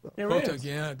that stuff. There Botox, is.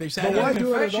 yeah. They But said why a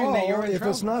do it at confession that you're all in if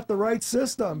it's trouble. not the right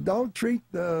system? Don't treat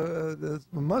the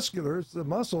musculars, the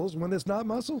muscles, when it's not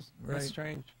muscles. That's right.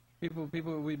 strange. People would be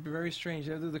very strange.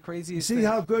 They'll do the You craziest see thing.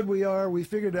 how good we are? We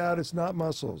figured out it's not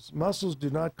muscles. Muscles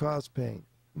do not cause pain.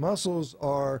 Muscles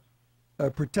are a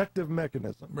protective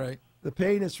mechanism. Right. The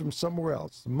pain is from somewhere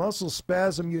else. The muscle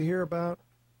spasm you hear about,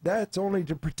 that's only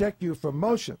to protect you from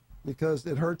motion because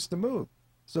it hurts to move.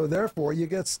 So therefore, you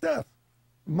get stiff.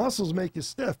 Muscles make you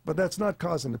stiff, but that's not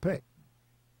causing the pain.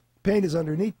 Pain is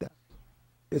underneath that.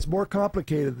 It's more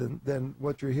complicated than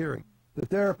what you're hearing. The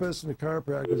therapists and the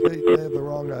chiropractors, they have the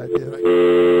wrong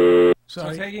idea. So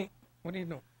Sorry. taking, what are you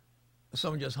doing?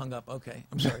 Someone just hung up. Okay,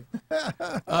 I'm sorry.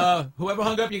 Whoever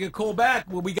hung up, you can call back.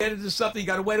 When we get into something, you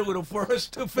got to wait a little for us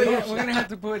to We're finish. going to have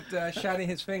to put a shot in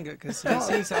his finger because he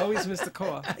seems to always miss the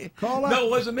call. Call up. No, it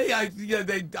wasn't me. I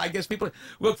guess people.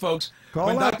 Look, folks. Call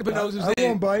when up. Dr. Penosa's I in,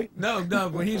 won't bite. No.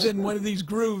 When he's in one of these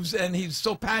grooves and he's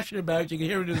so passionate about it, you can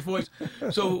hear it in his voice.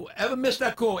 So, ever miss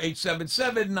that call?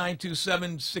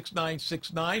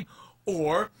 877-927-6969.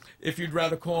 Or if you'd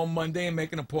rather call Monday and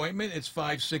make an appointment, it's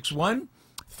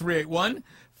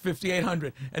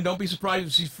 561-381-5800. And don't be surprised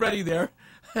to see Freddie there.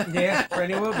 Yeah,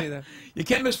 Freddie will be there. You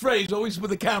can't miss Freddie. He's always with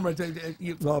the camera.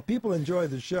 Well, people enjoy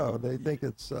the show. They think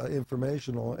it's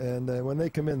informational, and when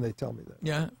they come in, they tell me that.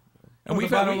 Yeah. And the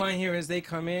we've bottom line here is they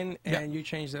come in and Yeah. you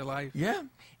change their life. Yeah.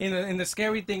 And the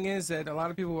scary thing is that a lot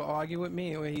of people will argue with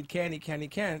me. Well, he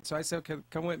can't. So I said, okay,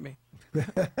 come with me.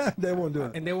 They won't do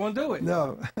it. And they won't do it.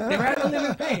 No. They rather live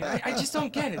in pain. I just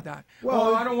don't get it, Doc.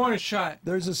 Well, I don't want a shot.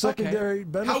 There's a secondary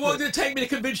benefit. How long did it take me to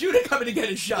convince you to come in and get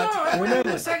a No, shot? I went in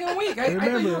the second week. I thought you were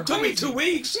Remember- Took me crazy. 2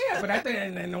 weeks. Yeah, but I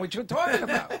didn't know what you were talking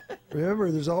about.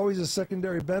 Remember, there's always a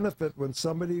secondary benefit when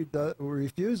somebody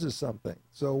refuses something.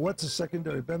 So what's a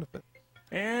secondary benefit?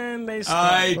 And they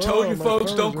stop. I told you my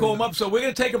folks, phone's don't call ringing. them up. So we're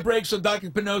going to take a break so Dr.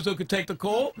 Pinozzo could take the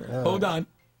call. Hold on.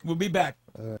 We'll be back.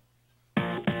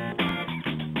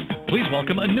 Please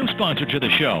welcome a new sponsor to the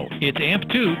show. It's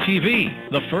AMP2 TV,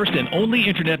 the first and only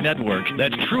internet network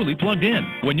that's truly plugged in.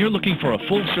 When you're looking for a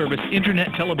full-service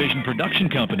internet television production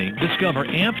company, discover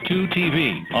AMP2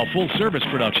 TV, a full-service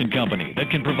production company that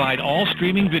can provide all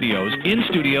streaming videos in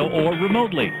studio or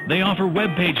remotely. They offer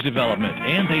web page development,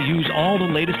 and they use all the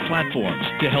latest platforms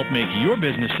to help make your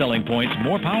business selling points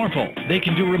more powerful. They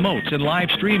can do remotes and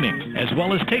live streaming, as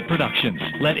well as tape productions.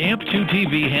 Let AMP2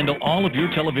 TV handle all of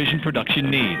your television production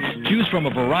needs. Choose from a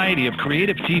variety of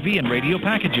creative TV and radio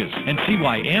packages and see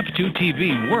why AMP2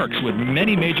 TV works with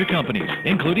many major companies,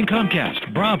 including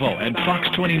Comcast, Bravo, and Fox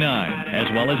 29, as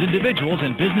well as individuals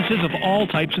and businesses of all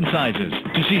types and sizes.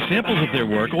 To see samples of their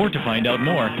work or to find out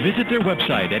more, visit their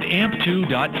website at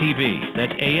amp2.tv.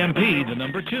 That's AMP, the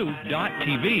number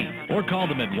 2.tv. Or call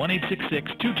them at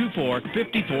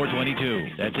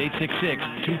 1-866-224-5422. That's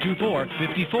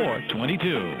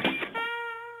 866-224-5422.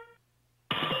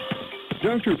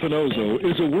 Dr. Pinozzo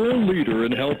is a world leader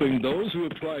in helping those who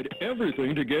have tried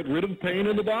everything to get rid of pain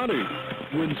in the body.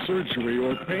 When surgery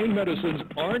or pain medicines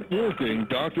aren't working,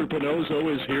 Dr. Pinozzo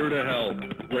is here to help.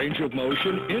 Range of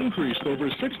motion increased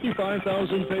over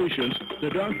 65,000 patients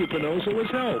that Dr. Pinozzo has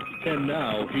helped. And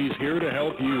now he's here to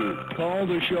help you. Call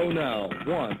the show now,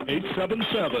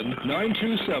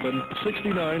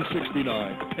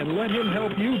 1-877-927-6969, and let him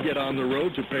help you get on the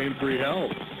road to pain-free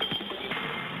health.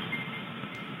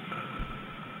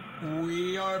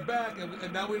 We are back,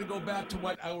 and now we're going to go back to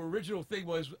what our original thing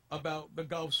was about the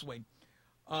golf swing.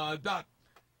 Doc,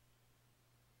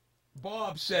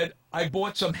 Bob said, I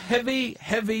bought some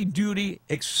heavy-duty,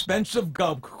 expensive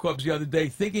golf clubs the other day,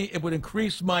 thinking it would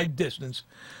increase my distance.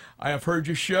 I have heard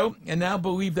your show, and now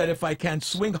believe that if I can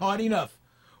swing hard enough,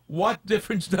 what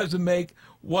difference does it make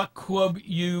what club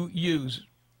you use?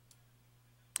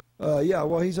 Yeah,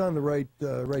 well, he's on the right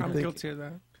I'm thinking. guilty of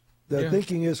that. The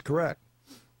thinking is correct.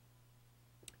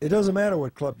 It doesn't matter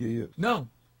what club you use. No.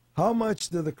 How much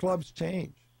do the clubs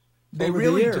change? They over the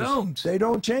really years? don't. They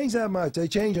don't change that much. They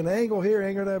change an angle here,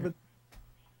 angle there, but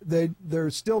they're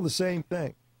still the same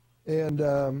thing. And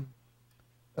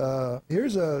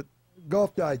here's a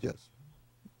Golf Digest.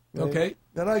 Okay.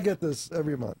 And I get this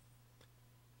every month.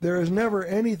 There is never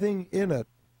anything in it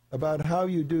about how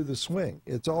you do the swing.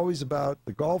 It's always about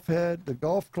the golf head, the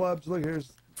golf clubs. Look,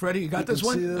 here's... Freddie, you got this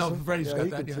one? No, Freddie's Yeah, got he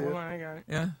that. can see Yeah. it. Hold on, I got it.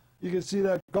 Yeah. You can see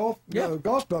that golf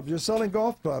clubs. You're selling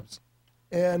golf clubs,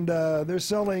 and they're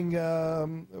selling.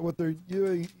 What they're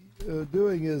doing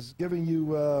is giving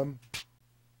you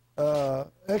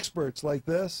experts like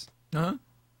this. Uh-huh.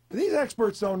 These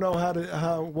experts don't know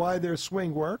why their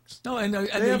swing works. No, and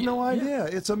They have no idea.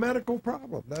 It's a medical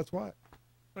problem. That's why.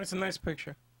 That's a nice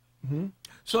picture.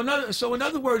 So in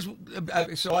other words,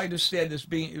 so I understand this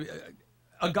being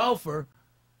a golfer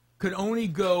could only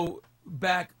go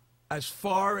back as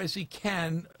far as he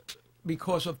can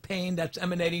because of pain that's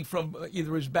emanating from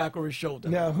either his back or his shoulder.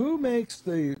 Now, who makes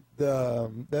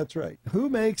that's right. Who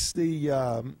makes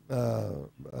the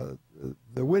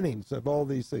winnings of all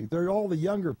these things? They're all the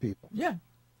younger people. Yeah.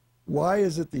 Why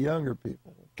is it the younger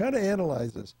people? Kind of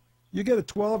analyze this. You get a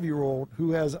 12-year-old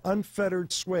who has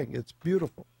unfettered swing. It's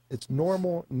beautiful. It's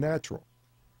normal, natural.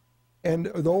 And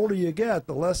the older you get,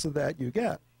 the less of that you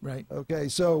get. Right. Okay,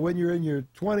 so when you're in your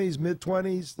 20s,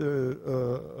 mid-20s,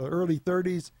 early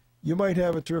 30s, you might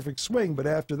have a terrific swing, but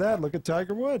after that, look at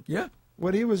Tiger Woods. Yeah.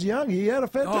 When he was young, he had a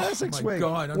fantastic my swing.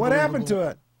 God, what happened to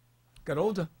it? Got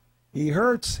older. He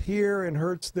hurts here and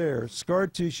hurts there. Scar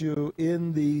tissue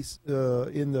in the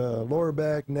lower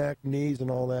back, neck, knees, and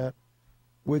all that,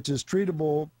 which is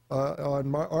treatable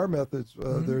on our methods.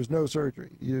 There's no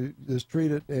surgery. You just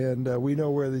treat it, and we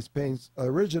know where these pains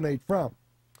originate from.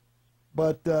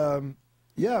 But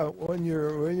yeah, when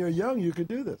you're young, you could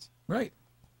do this. Right.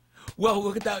 Well,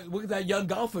 look at that young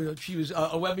golfer. She was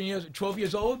 12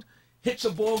 years old. Hits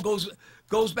a ball,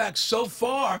 goes back so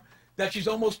far that she's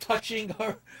almost touching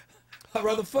her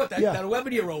other foot. That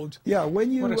 11-year-old. Yeah, when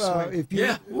you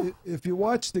if you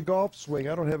watch the golf swing,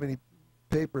 I don't have any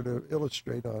paper to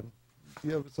illustrate on.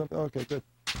 You have something? Okay, good.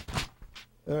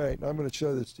 All right, I'm going to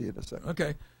show this to you in a second.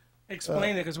 Okay.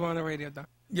 Explain it because we're on the radio, Doc.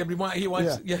 Yeah, but he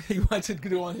wants to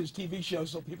do it on his TV show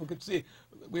so people could see it.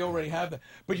 We already have that.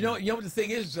 But you know what the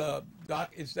thing is,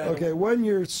 Doc, is that when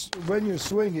you're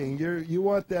swinging, you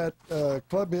want that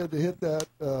club head to hit that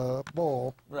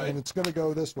ball, right, and it's going to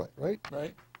go this way, right?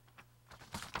 Right.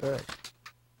 All right.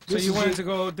 So you want it to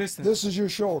go distance. This is your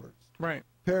shoulders. Right.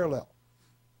 parallel.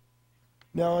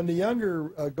 Now, on the younger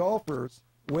golfers,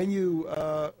 when you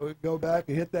go back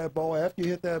and hit that ball, after you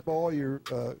hit that ball, you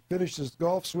finish this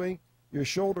golf swing, your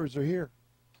shoulders are here.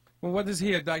 Well, what is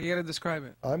here, Doc? You got to describe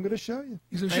it. I'm going to show you.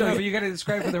 He's gonna I show know, you. but you got to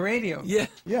describe for the radio. Yeah.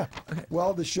 Yeah.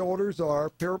 Well, the shoulders are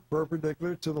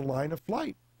perpendicular to the line of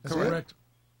flight. See it? Correct.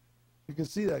 You can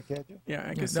see that, can't you? Yeah,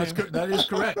 I can see That's it. that is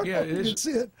correct. Yeah, it You can is.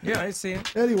 see it. Yeah, I see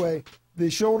it. Anyway,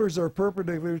 the shoulders are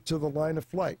perpendicular to the line of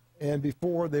flight, and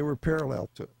before they were parallel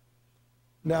to it.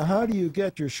 Now, how do you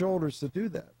get your shoulders to do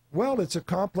that? Well, it's a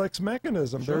complex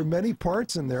mechanism. There are many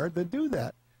parts in there that do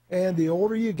that. And the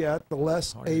older you get, the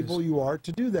less Harder it able is. you are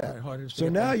to do that. Right, harder it is to So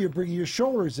get now that. you're bringing your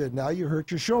shoulders in. Now you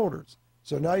hurt your shoulders.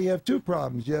 So now you have two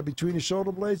problems. You have between the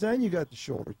shoulder blades and you got the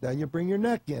shoulders. Now you bring your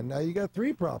neck in. Now you got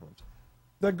three problems.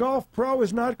 The golf pro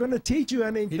is not going to teach you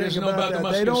anything doesn't know about about the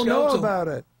that. They don't know musculoskeletal. about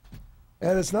it.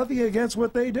 And it's nothing against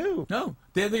what they do. No,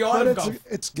 they're the art But of golf.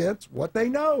 it's against what they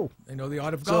know. They know the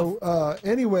art of golf. So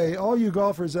anyway, all you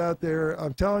golfers out there,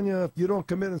 I'm telling you, if you don't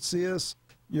come in and see us,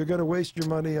 you're going to waste your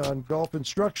money on golf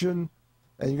instruction,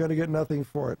 and you're going to get nothing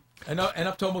for it. And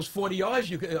up to almost 40 yards,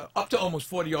 you could, up to almost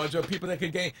 40 yards, there are people that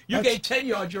could gain. You That's- gain 10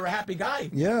 yards, you're a happy guy.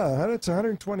 Yeah, that's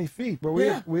 120 feet, but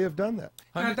we have done that.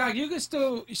 Now, Doc, you can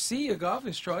still see a golf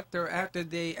instructor after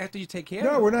you take care of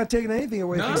No, them. we're not taking anything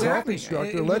away No, from the golf exactly.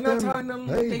 instructor. You're Let not them, telling them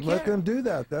that they let can't. them do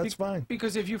that. That's fine.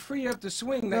 Because if you free up the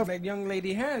swing Now, that that young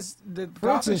lady has, the for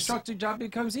golf instance- instructor job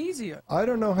becomes easier. I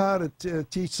don't know how to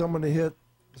teach someone to hit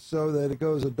so that it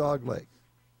goes a dog leg.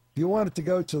 If you want it to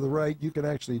go to the right, you can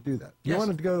actually do that. If you Yes.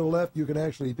 want it to go to the left, you can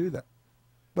actually do that.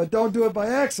 But don't do it by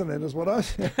accident, is what I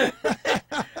say.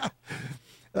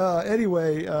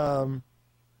 Anyway,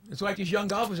 It's like these young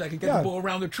golfers that can get yeah, the ball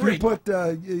around the tree.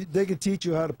 they can teach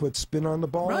you how to put spin on the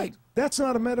ball. Right. That's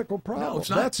not a medical problem. No, it's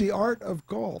not. That's the art of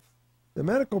golf. The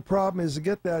medical problem is to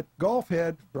get that golf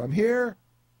head from here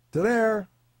to there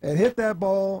and hit that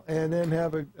ball and then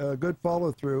have a good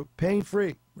follow through,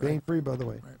 pain-free. Pain-free, by the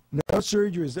way. Right. No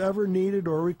surgery is ever needed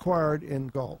or required in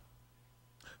golf.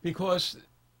 Because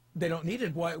they don't need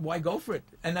it. Why go for it?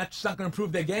 And that's not going to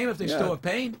improve their game if they Yeah. still have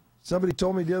pain. Somebody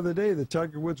told me the other day that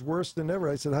Tiger Woods worse than ever.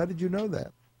 I said, how did you know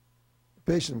that? The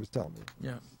patient was telling me.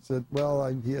 Yeah. I said, well,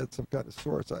 he had some kind of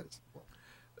sore. I said,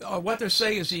 well, What they're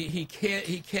saying is he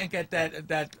can't get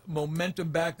that momentum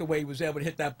back the way he was able to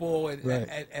hit that ball, and,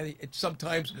 Right. and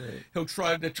sometimes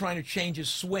they're trying to change his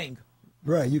swing.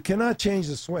 right, you cannot change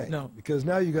the swing. No. Because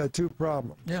now you got two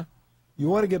problems. Yeah. You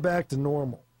want to get back to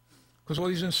normal. Because all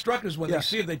these instructors, when Yeah. they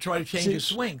see him, they try to change his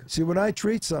swing. See, when I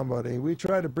treat somebody, we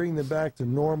try to bring them back to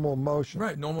normal motion.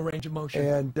 Right, normal range of motion.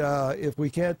 And if we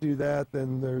can't do that,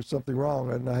 then there's something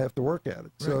wrong, and I have to work at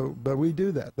it. So, but we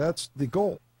do that. That's the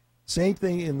goal. Same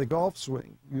thing in the golf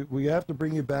swing. We have to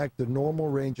bring you back to normal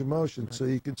range of motion, so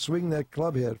you can swing that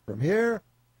club head from here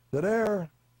to there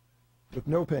with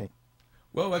no pain.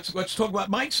 Well, let's talk about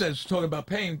Mike says, talking about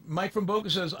pain. Mike from Boca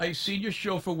says, I've seen your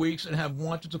show for weeks and have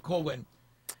wanted to call in.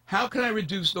 How can I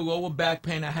reduce the lower back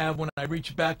pain I have when I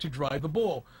reach back to drive the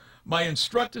ball? My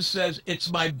instructor says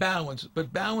it's my balance,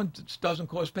 but balance doesn't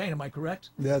cause pain. Am I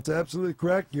correct? That's absolutely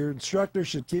correct. Your instructor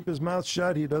should keep his mouth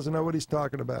shut. He doesn't know what he's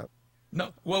talking about. No.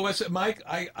 Well, listen, Mike,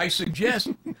 I suggest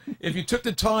if you took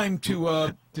the time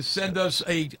to send us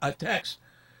a text,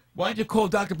 why don't you call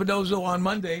Dr. Pinozo on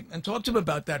Monday and talk to him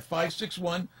about that,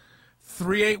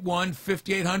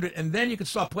 561-381-5800, and then you can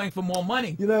start playing for more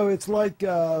money. You know, it's like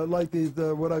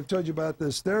the what I've told you about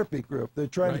this therapy group. They're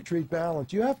trying to Right. treat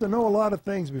balance. You have to know a lot of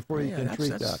things before you Yeah, can that's-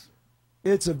 treat that's- that.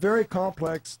 It's a very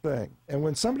complex thing. And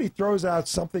when somebody throws out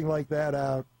something like that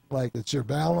out, like it's your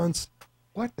balance,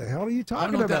 what the hell are you I talking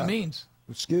don't know what about? that means.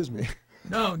 Excuse me.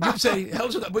 No, you say,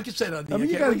 we could say it on the I mean,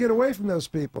 you can't got to we? get away from those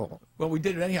people. Well, we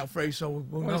did it anyhow, Frey, so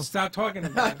we'll Well, know. stop talking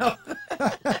about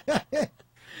it.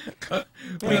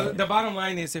 The bottom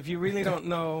line is, if you really don't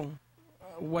know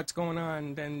what's going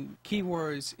on, then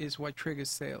keywords is what triggers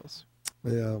sales.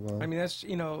 Yeah, well, I mean, that's,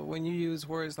 when you use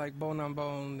words like bone on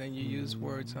bone, then you use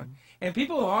words on, and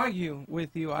people argue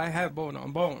with you, I have bone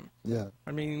on bone. yeah,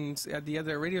 I mean, at the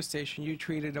other radio station, you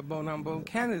treated a bone on bone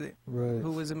candidate right, who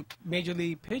was a major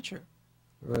league pitcher,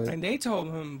 right. and they told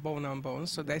him bone on bone,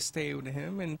 so they stayed with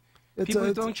him, and It's people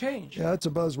a- don't change. Yeah, it's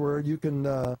a buzzword. You can,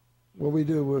 what we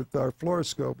do with our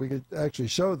fluoroscope, we could actually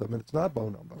show them, and it's not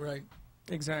bone on bone. Right.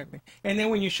 Exactly. And then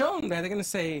when you show them that, they're going to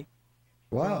say,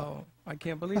 Wow. "Wow, I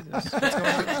can't believe this. What's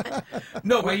going on?"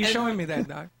 No, Why are you and- showing me that,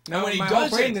 Doc? Now when he my does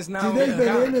whole brain it- is See, now they've been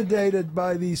gone. inundated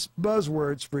by these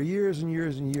buzzwords for years and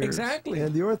years and years. Exactly.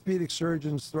 And the orthopedic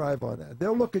surgeons thrive on that.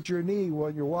 They'll look at your knee while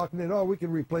you're walking in. Oh, we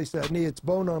can replace that knee. It's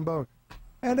bone on bone.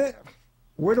 And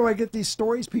Where do I get these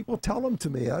stories? People tell them to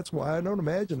me. That's why I don't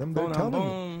imagine them. They're Bone on telling me.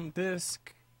 bone,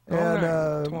 disc.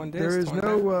 And torn there disc, is torn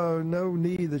that. no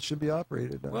knee that should be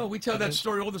operated on. Well, we tell that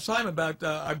story all the time about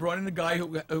I brought in a guy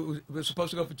who was supposed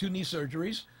to go for 2 knee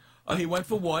surgeries. He went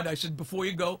for 1. I said, before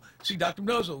you go, see Dr.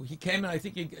 Mendoza. He came in, I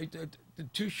think he did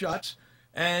 2 shots,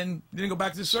 and didn't go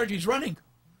back to the surgery. He's running.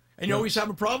 And you know he's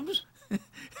having problems?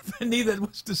 Neither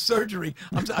was the surgery.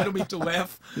 I don't mean to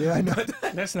laugh. Yeah, I know.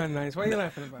 That's not nice. Why are you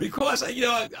laughing about it? Because,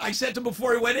 I said to him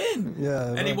before he went in.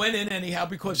 Yeah. And he went in anyhow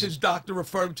because his doctor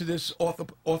referred him to this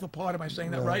orthopod. Am I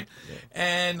saying that right? Yeah.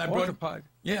 And I brought him.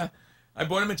 Yeah. I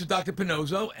brought him into Dr.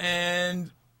 Pinozzo,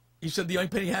 and he said the only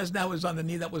pain he has now is on the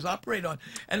knee that was operated on.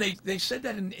 And they said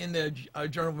that in the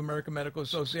Journal of American Medical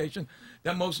Association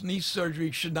that most knee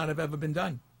surgery should not have ever been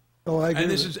done. Oh, I agree.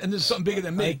 And this is something bigger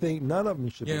than me. I think none of them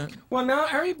should be. Well, now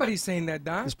everybody's saying that,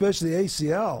 Don. Especially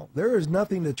ACL. There is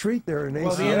nothing to treat there in ACL.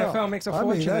 Well, the NFL makes a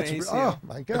fortune in ACL. Oh,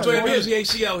 my God. That's what it is, the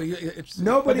ACL.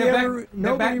 Nobody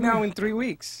they're back now in 3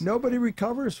 weeks. Nobody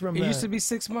recovers from that. It used to be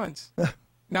 6 months.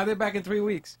 Now they're back in 3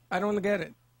 weeks. I don't get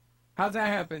it. How's that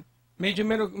happen? Major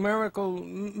miracle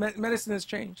medicine has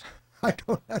changed. I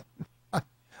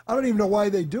don't even know why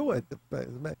they do it.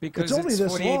 Because it's only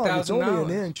this long. It's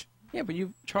only an inch. Yeah, but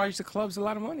you charge the clubs a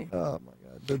lot of money. Oh, my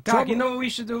God. Doc, you know what we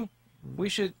should do? We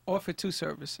should offer 2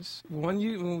 services. One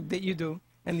that you do,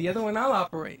 and the other one I'll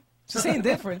operate. It's the same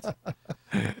difference.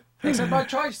 Except I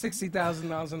charge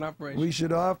 $60,000 an operation. We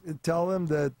should tell them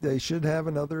that they should have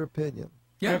another opinion.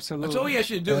 Yeah, absolutely. That's all he has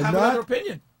to do, have another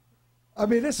opinion. I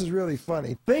mean, this is really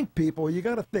funny. Think, people. You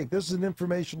got to think. This is an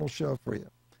informational show for you.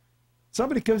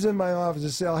 Somebody comes in my office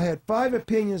and says, I had 5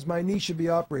 opinions my knee should be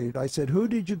operated. I said, who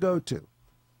did you go to?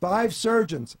 5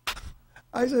 surgeons.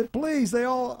 I said, please, they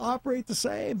all operate the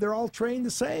same. They're all trained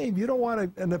the same. You don't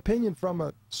want an opinion from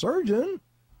a surgeon.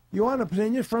 You want an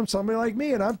opinion from somebody like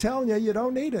me, and I'm telling you, you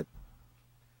don't need it.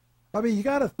 I mean, you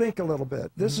got to think a little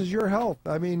bit. This is your health.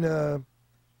 I mean, and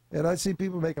I see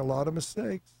people make a lot of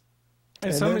mistakes.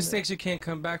 And some mistakes you can't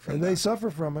come back from. And they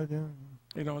suffer from it, yeah.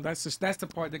 You know, that's the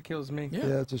part that kills me.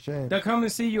 Yeah, it's a shame. They'll come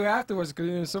and see you afterwards because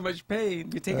you're in so much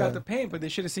pain. You take out the pain, but they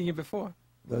should have seen you before.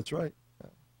 That's right.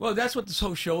 Well, that's what this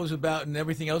whole show is about, and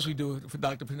everything else we do for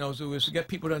Dr. Pinozzo is to get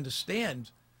people to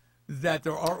understand that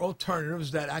there are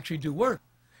alternatives that actually do work.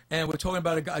 And we're talking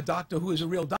about a doctor who is a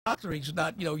real doctor. He's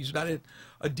not, he's not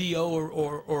a DO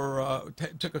or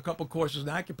took a couple courses in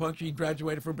acupuncture. He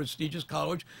graduated from a prestigious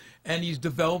college, and he's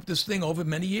developed this thing over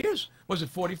many years. Was it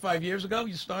 45 years ago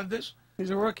you started this? He's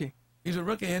a rookie. He's a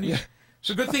rookie, and it's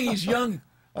a good thing he's young.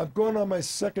 I'm going on my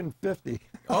second 50.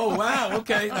 Oh, wow,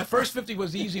 okay. That first 50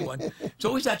 was the easy one. It's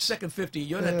always that second 50.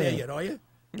 You're not there yet, are you?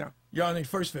 No. You're on the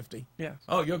first 50? Yeah.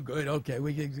 Oh, you're good. Okay.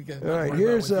 We all right,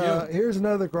 here's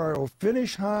another article.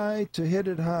 Finish high to hit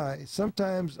it high.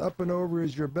 Sometimes up and over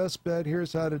is your best bet.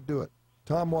 Here's how to do it.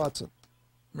 Tom Watson.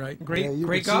 Right.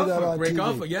 Great golfer. Great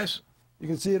golfer, yes. You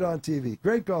can see it on TV.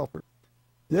 Great golfer.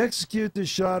 To execute this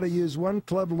shot, I use 1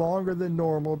 club longer than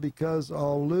normal because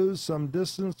I'll lose some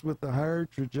distance with the higher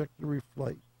trajectory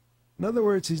flight. In other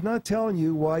words, he's not telling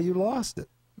you why you lost it.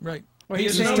 Right. Well,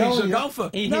 he's a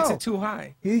golfer. He hits it too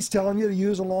high. He's telling you to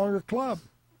use a longer club,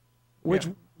 which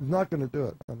is not going to do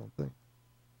it, I don't think.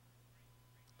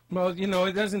 Well,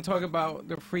 it doesn't talk about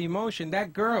the free motion.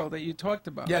 That girl that you talked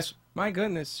about. Yes. My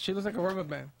goodness, she looks like a rubber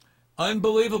band.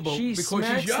 Unbelievable. Because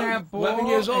she's young, that ball 11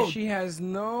 years old. And she has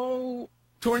no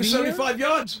 275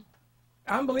 yards.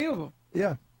 Unbelievable.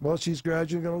 Yeah. Well, she's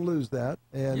gradually going to lose that,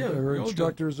 and her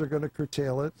instructors are going to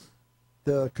curtail it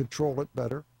to control it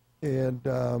better. And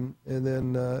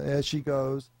then as she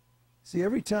goes, see,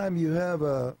 every time you have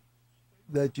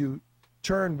that you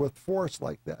turn with force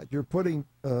like that, you're putting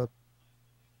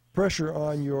pressure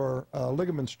on your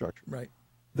ligament structure. Right.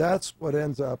 That's what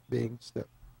ends up being stiff.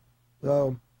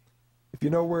 So if you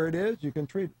know where it is, you can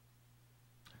treat it.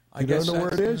 If you don't know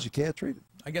where it is, you can't treat it.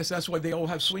 I guess that's why they all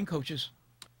have swing coaches.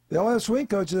 They all have swing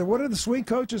coaches. And what do the swing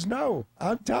coaches know?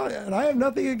 I'm telling you, and I have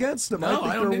nothing against them. No,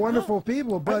 I think they're wonderful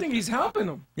people. But I think he's helping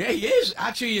them. Yeah, he is.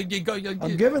 Actually,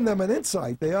 I'm giving them an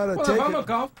insight. They ought to take it. Well, if I'm a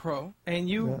golf pro, and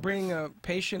you bring a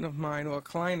patient of mine or a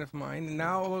client of mine, and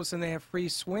now all of a sudden they have free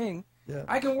swing,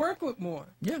 I can work with more.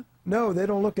 Yeah. No, they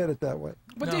don't look at it that way.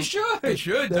 But they should. They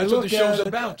should. That's what the show's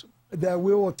about. That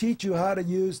we will teach you how to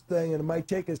use thing, and it might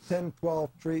take us 10, 12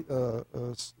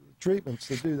 treatments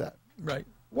to do that. Right.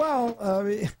 Well, I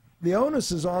mean, the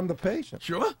onus is on the patient.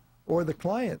 Sure. Or the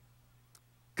client.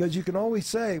 Because you can always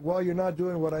say, well, you're not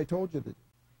doing what I told you to do.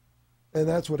 And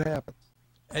that's what happens.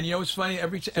 And it's funny,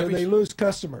 every they lose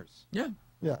customers. Yeah.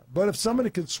 Yeah, but if somebody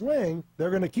could swing,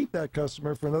 they're going to keep that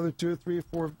customer for another 2 or 3 or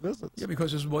 4 visits. Yeah,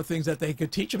 because there's more things that they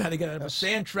could teach them, how to get out of a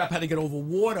sand trap, how to get over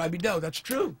water. I mean, no, that's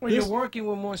true. Well, you're working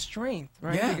with more strength,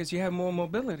 right? Yeah. Because you have more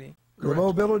mobility. The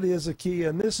mobility is a key,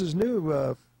 and this is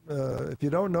new. If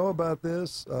you don't know about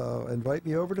this, invite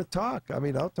me over to talk. I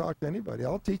mean, I'll talk to anybody.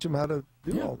 I'll teach them how to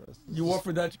do all this. You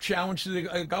offered that challenge to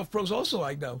the golf pros also,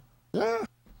 I know. Yeah.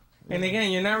 And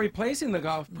again, you're not replacing the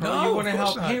golf pro. No, you want to of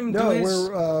course help not. him No, do his...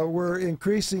 we're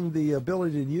increasing the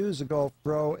ability to use a golf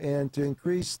pro and to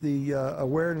increase the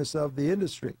awareness of the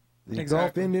industry, the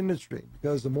golf industry,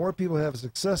 because the more people have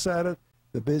success at it,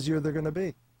 the busier they're going to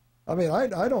be. I mean,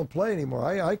 I don't play anymore.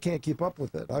 I can't keep up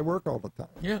with it. I work all the time.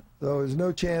 Yeah. So there's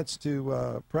no chance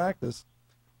to practice.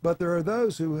 But there are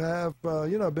those who have,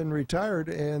 been retired,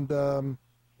 and,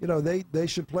 they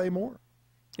should play more.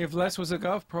 If Les was a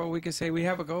golf pro, we could say we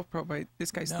have a golf pro, but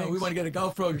this guy stinks. No, we want to get a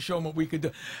golf pro to show them what we could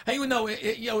do. Hey,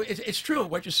 it's true.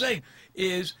 What you're saying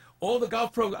is all the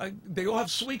golf pro, they all have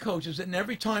swing coaches, and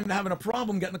every time they're having a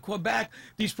problem getting the club back,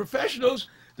 these professionals,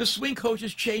 the swing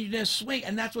coaches changing their swing,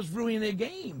 and that's what's ruining their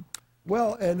game.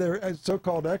 Well, and they're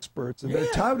so-called experts, and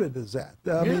they're touted as that.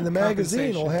 I mean, the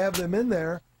magazine will have them in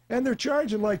there, and they're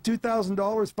charging like $2,000,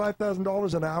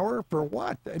 $5,000 an hour for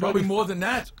what? Probably more than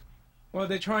that. Well,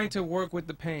 they're trying to work with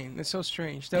the pain. It's so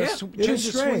strange. It is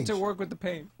strange to work with the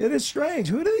pain. It is strange.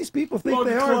 Who do these people think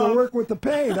they are to work with the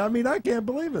pain? I mean, I can't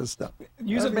believe this stuff.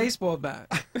 Use a baseball bat.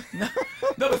 No,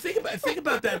 but think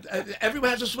about that. Everyone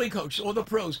has a swing coach, all the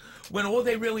pros, when all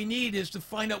they really need is to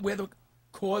find out where the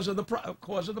cause of the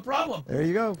problem. There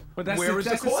you go. But that's Where is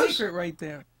the cause? secret right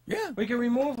there. Yeah. We can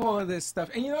remove all of this stuff.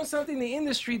 And you know something? The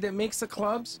industry that makes the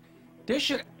clubs, they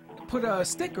should put a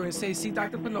sticker and say, see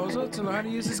Dr. Pinozo to know how to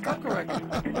use his club correctly.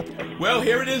 Well,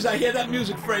 here it is. I hear that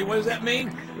music, Frey. What does that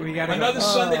mean? We got another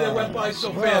Sunday that went by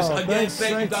so fast. Again,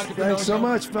 thank you, Dr. Pinozo. Thanks so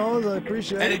much, fellas. I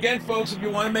appreciate it. And again, folks, if you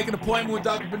want to make an appointment with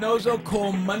Dr. Pinozo,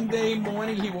 call Monday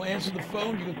morning. He will answer the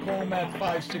phone. You can call him at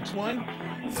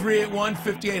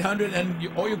 561-381-5800. And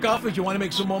all your golfers, you want to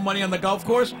make some more money on the golf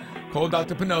course, call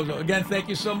Dr. Pinozo. Again, thank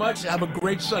you so much. Have a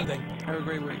great Sunday. Have a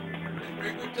great week.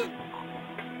 Very good, too.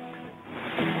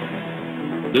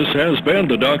 This has been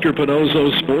the Dr.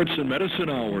 Pinozo Sports and Medicine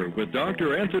Hour with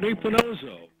Dr. Anthony Pinozo.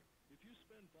 If you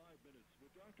spend 5 minutes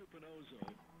with Dr. Pinozo,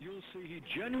 you'll see he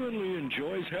genuinely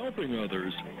enjoys helping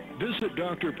others. Visit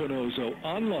Dr. Pinozo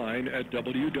online at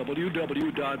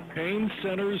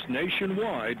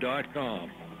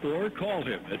www.paincentersnationwide.com or call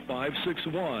him at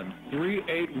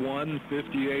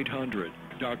 561-381-5800.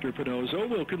 Dr. Pinozo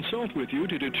will consult with you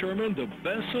to determine the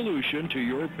best solution to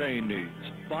your pain needs.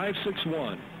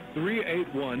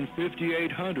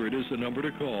 561-381-5800 is the number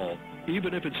to call,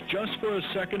 even if it's just for a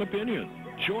second opinion.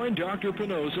 Join Dr.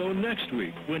 Pinozo next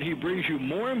week when he brings you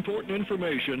more important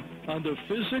information on the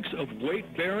physics of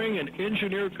weight-bearing and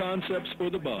engineered concepts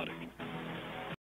for the body.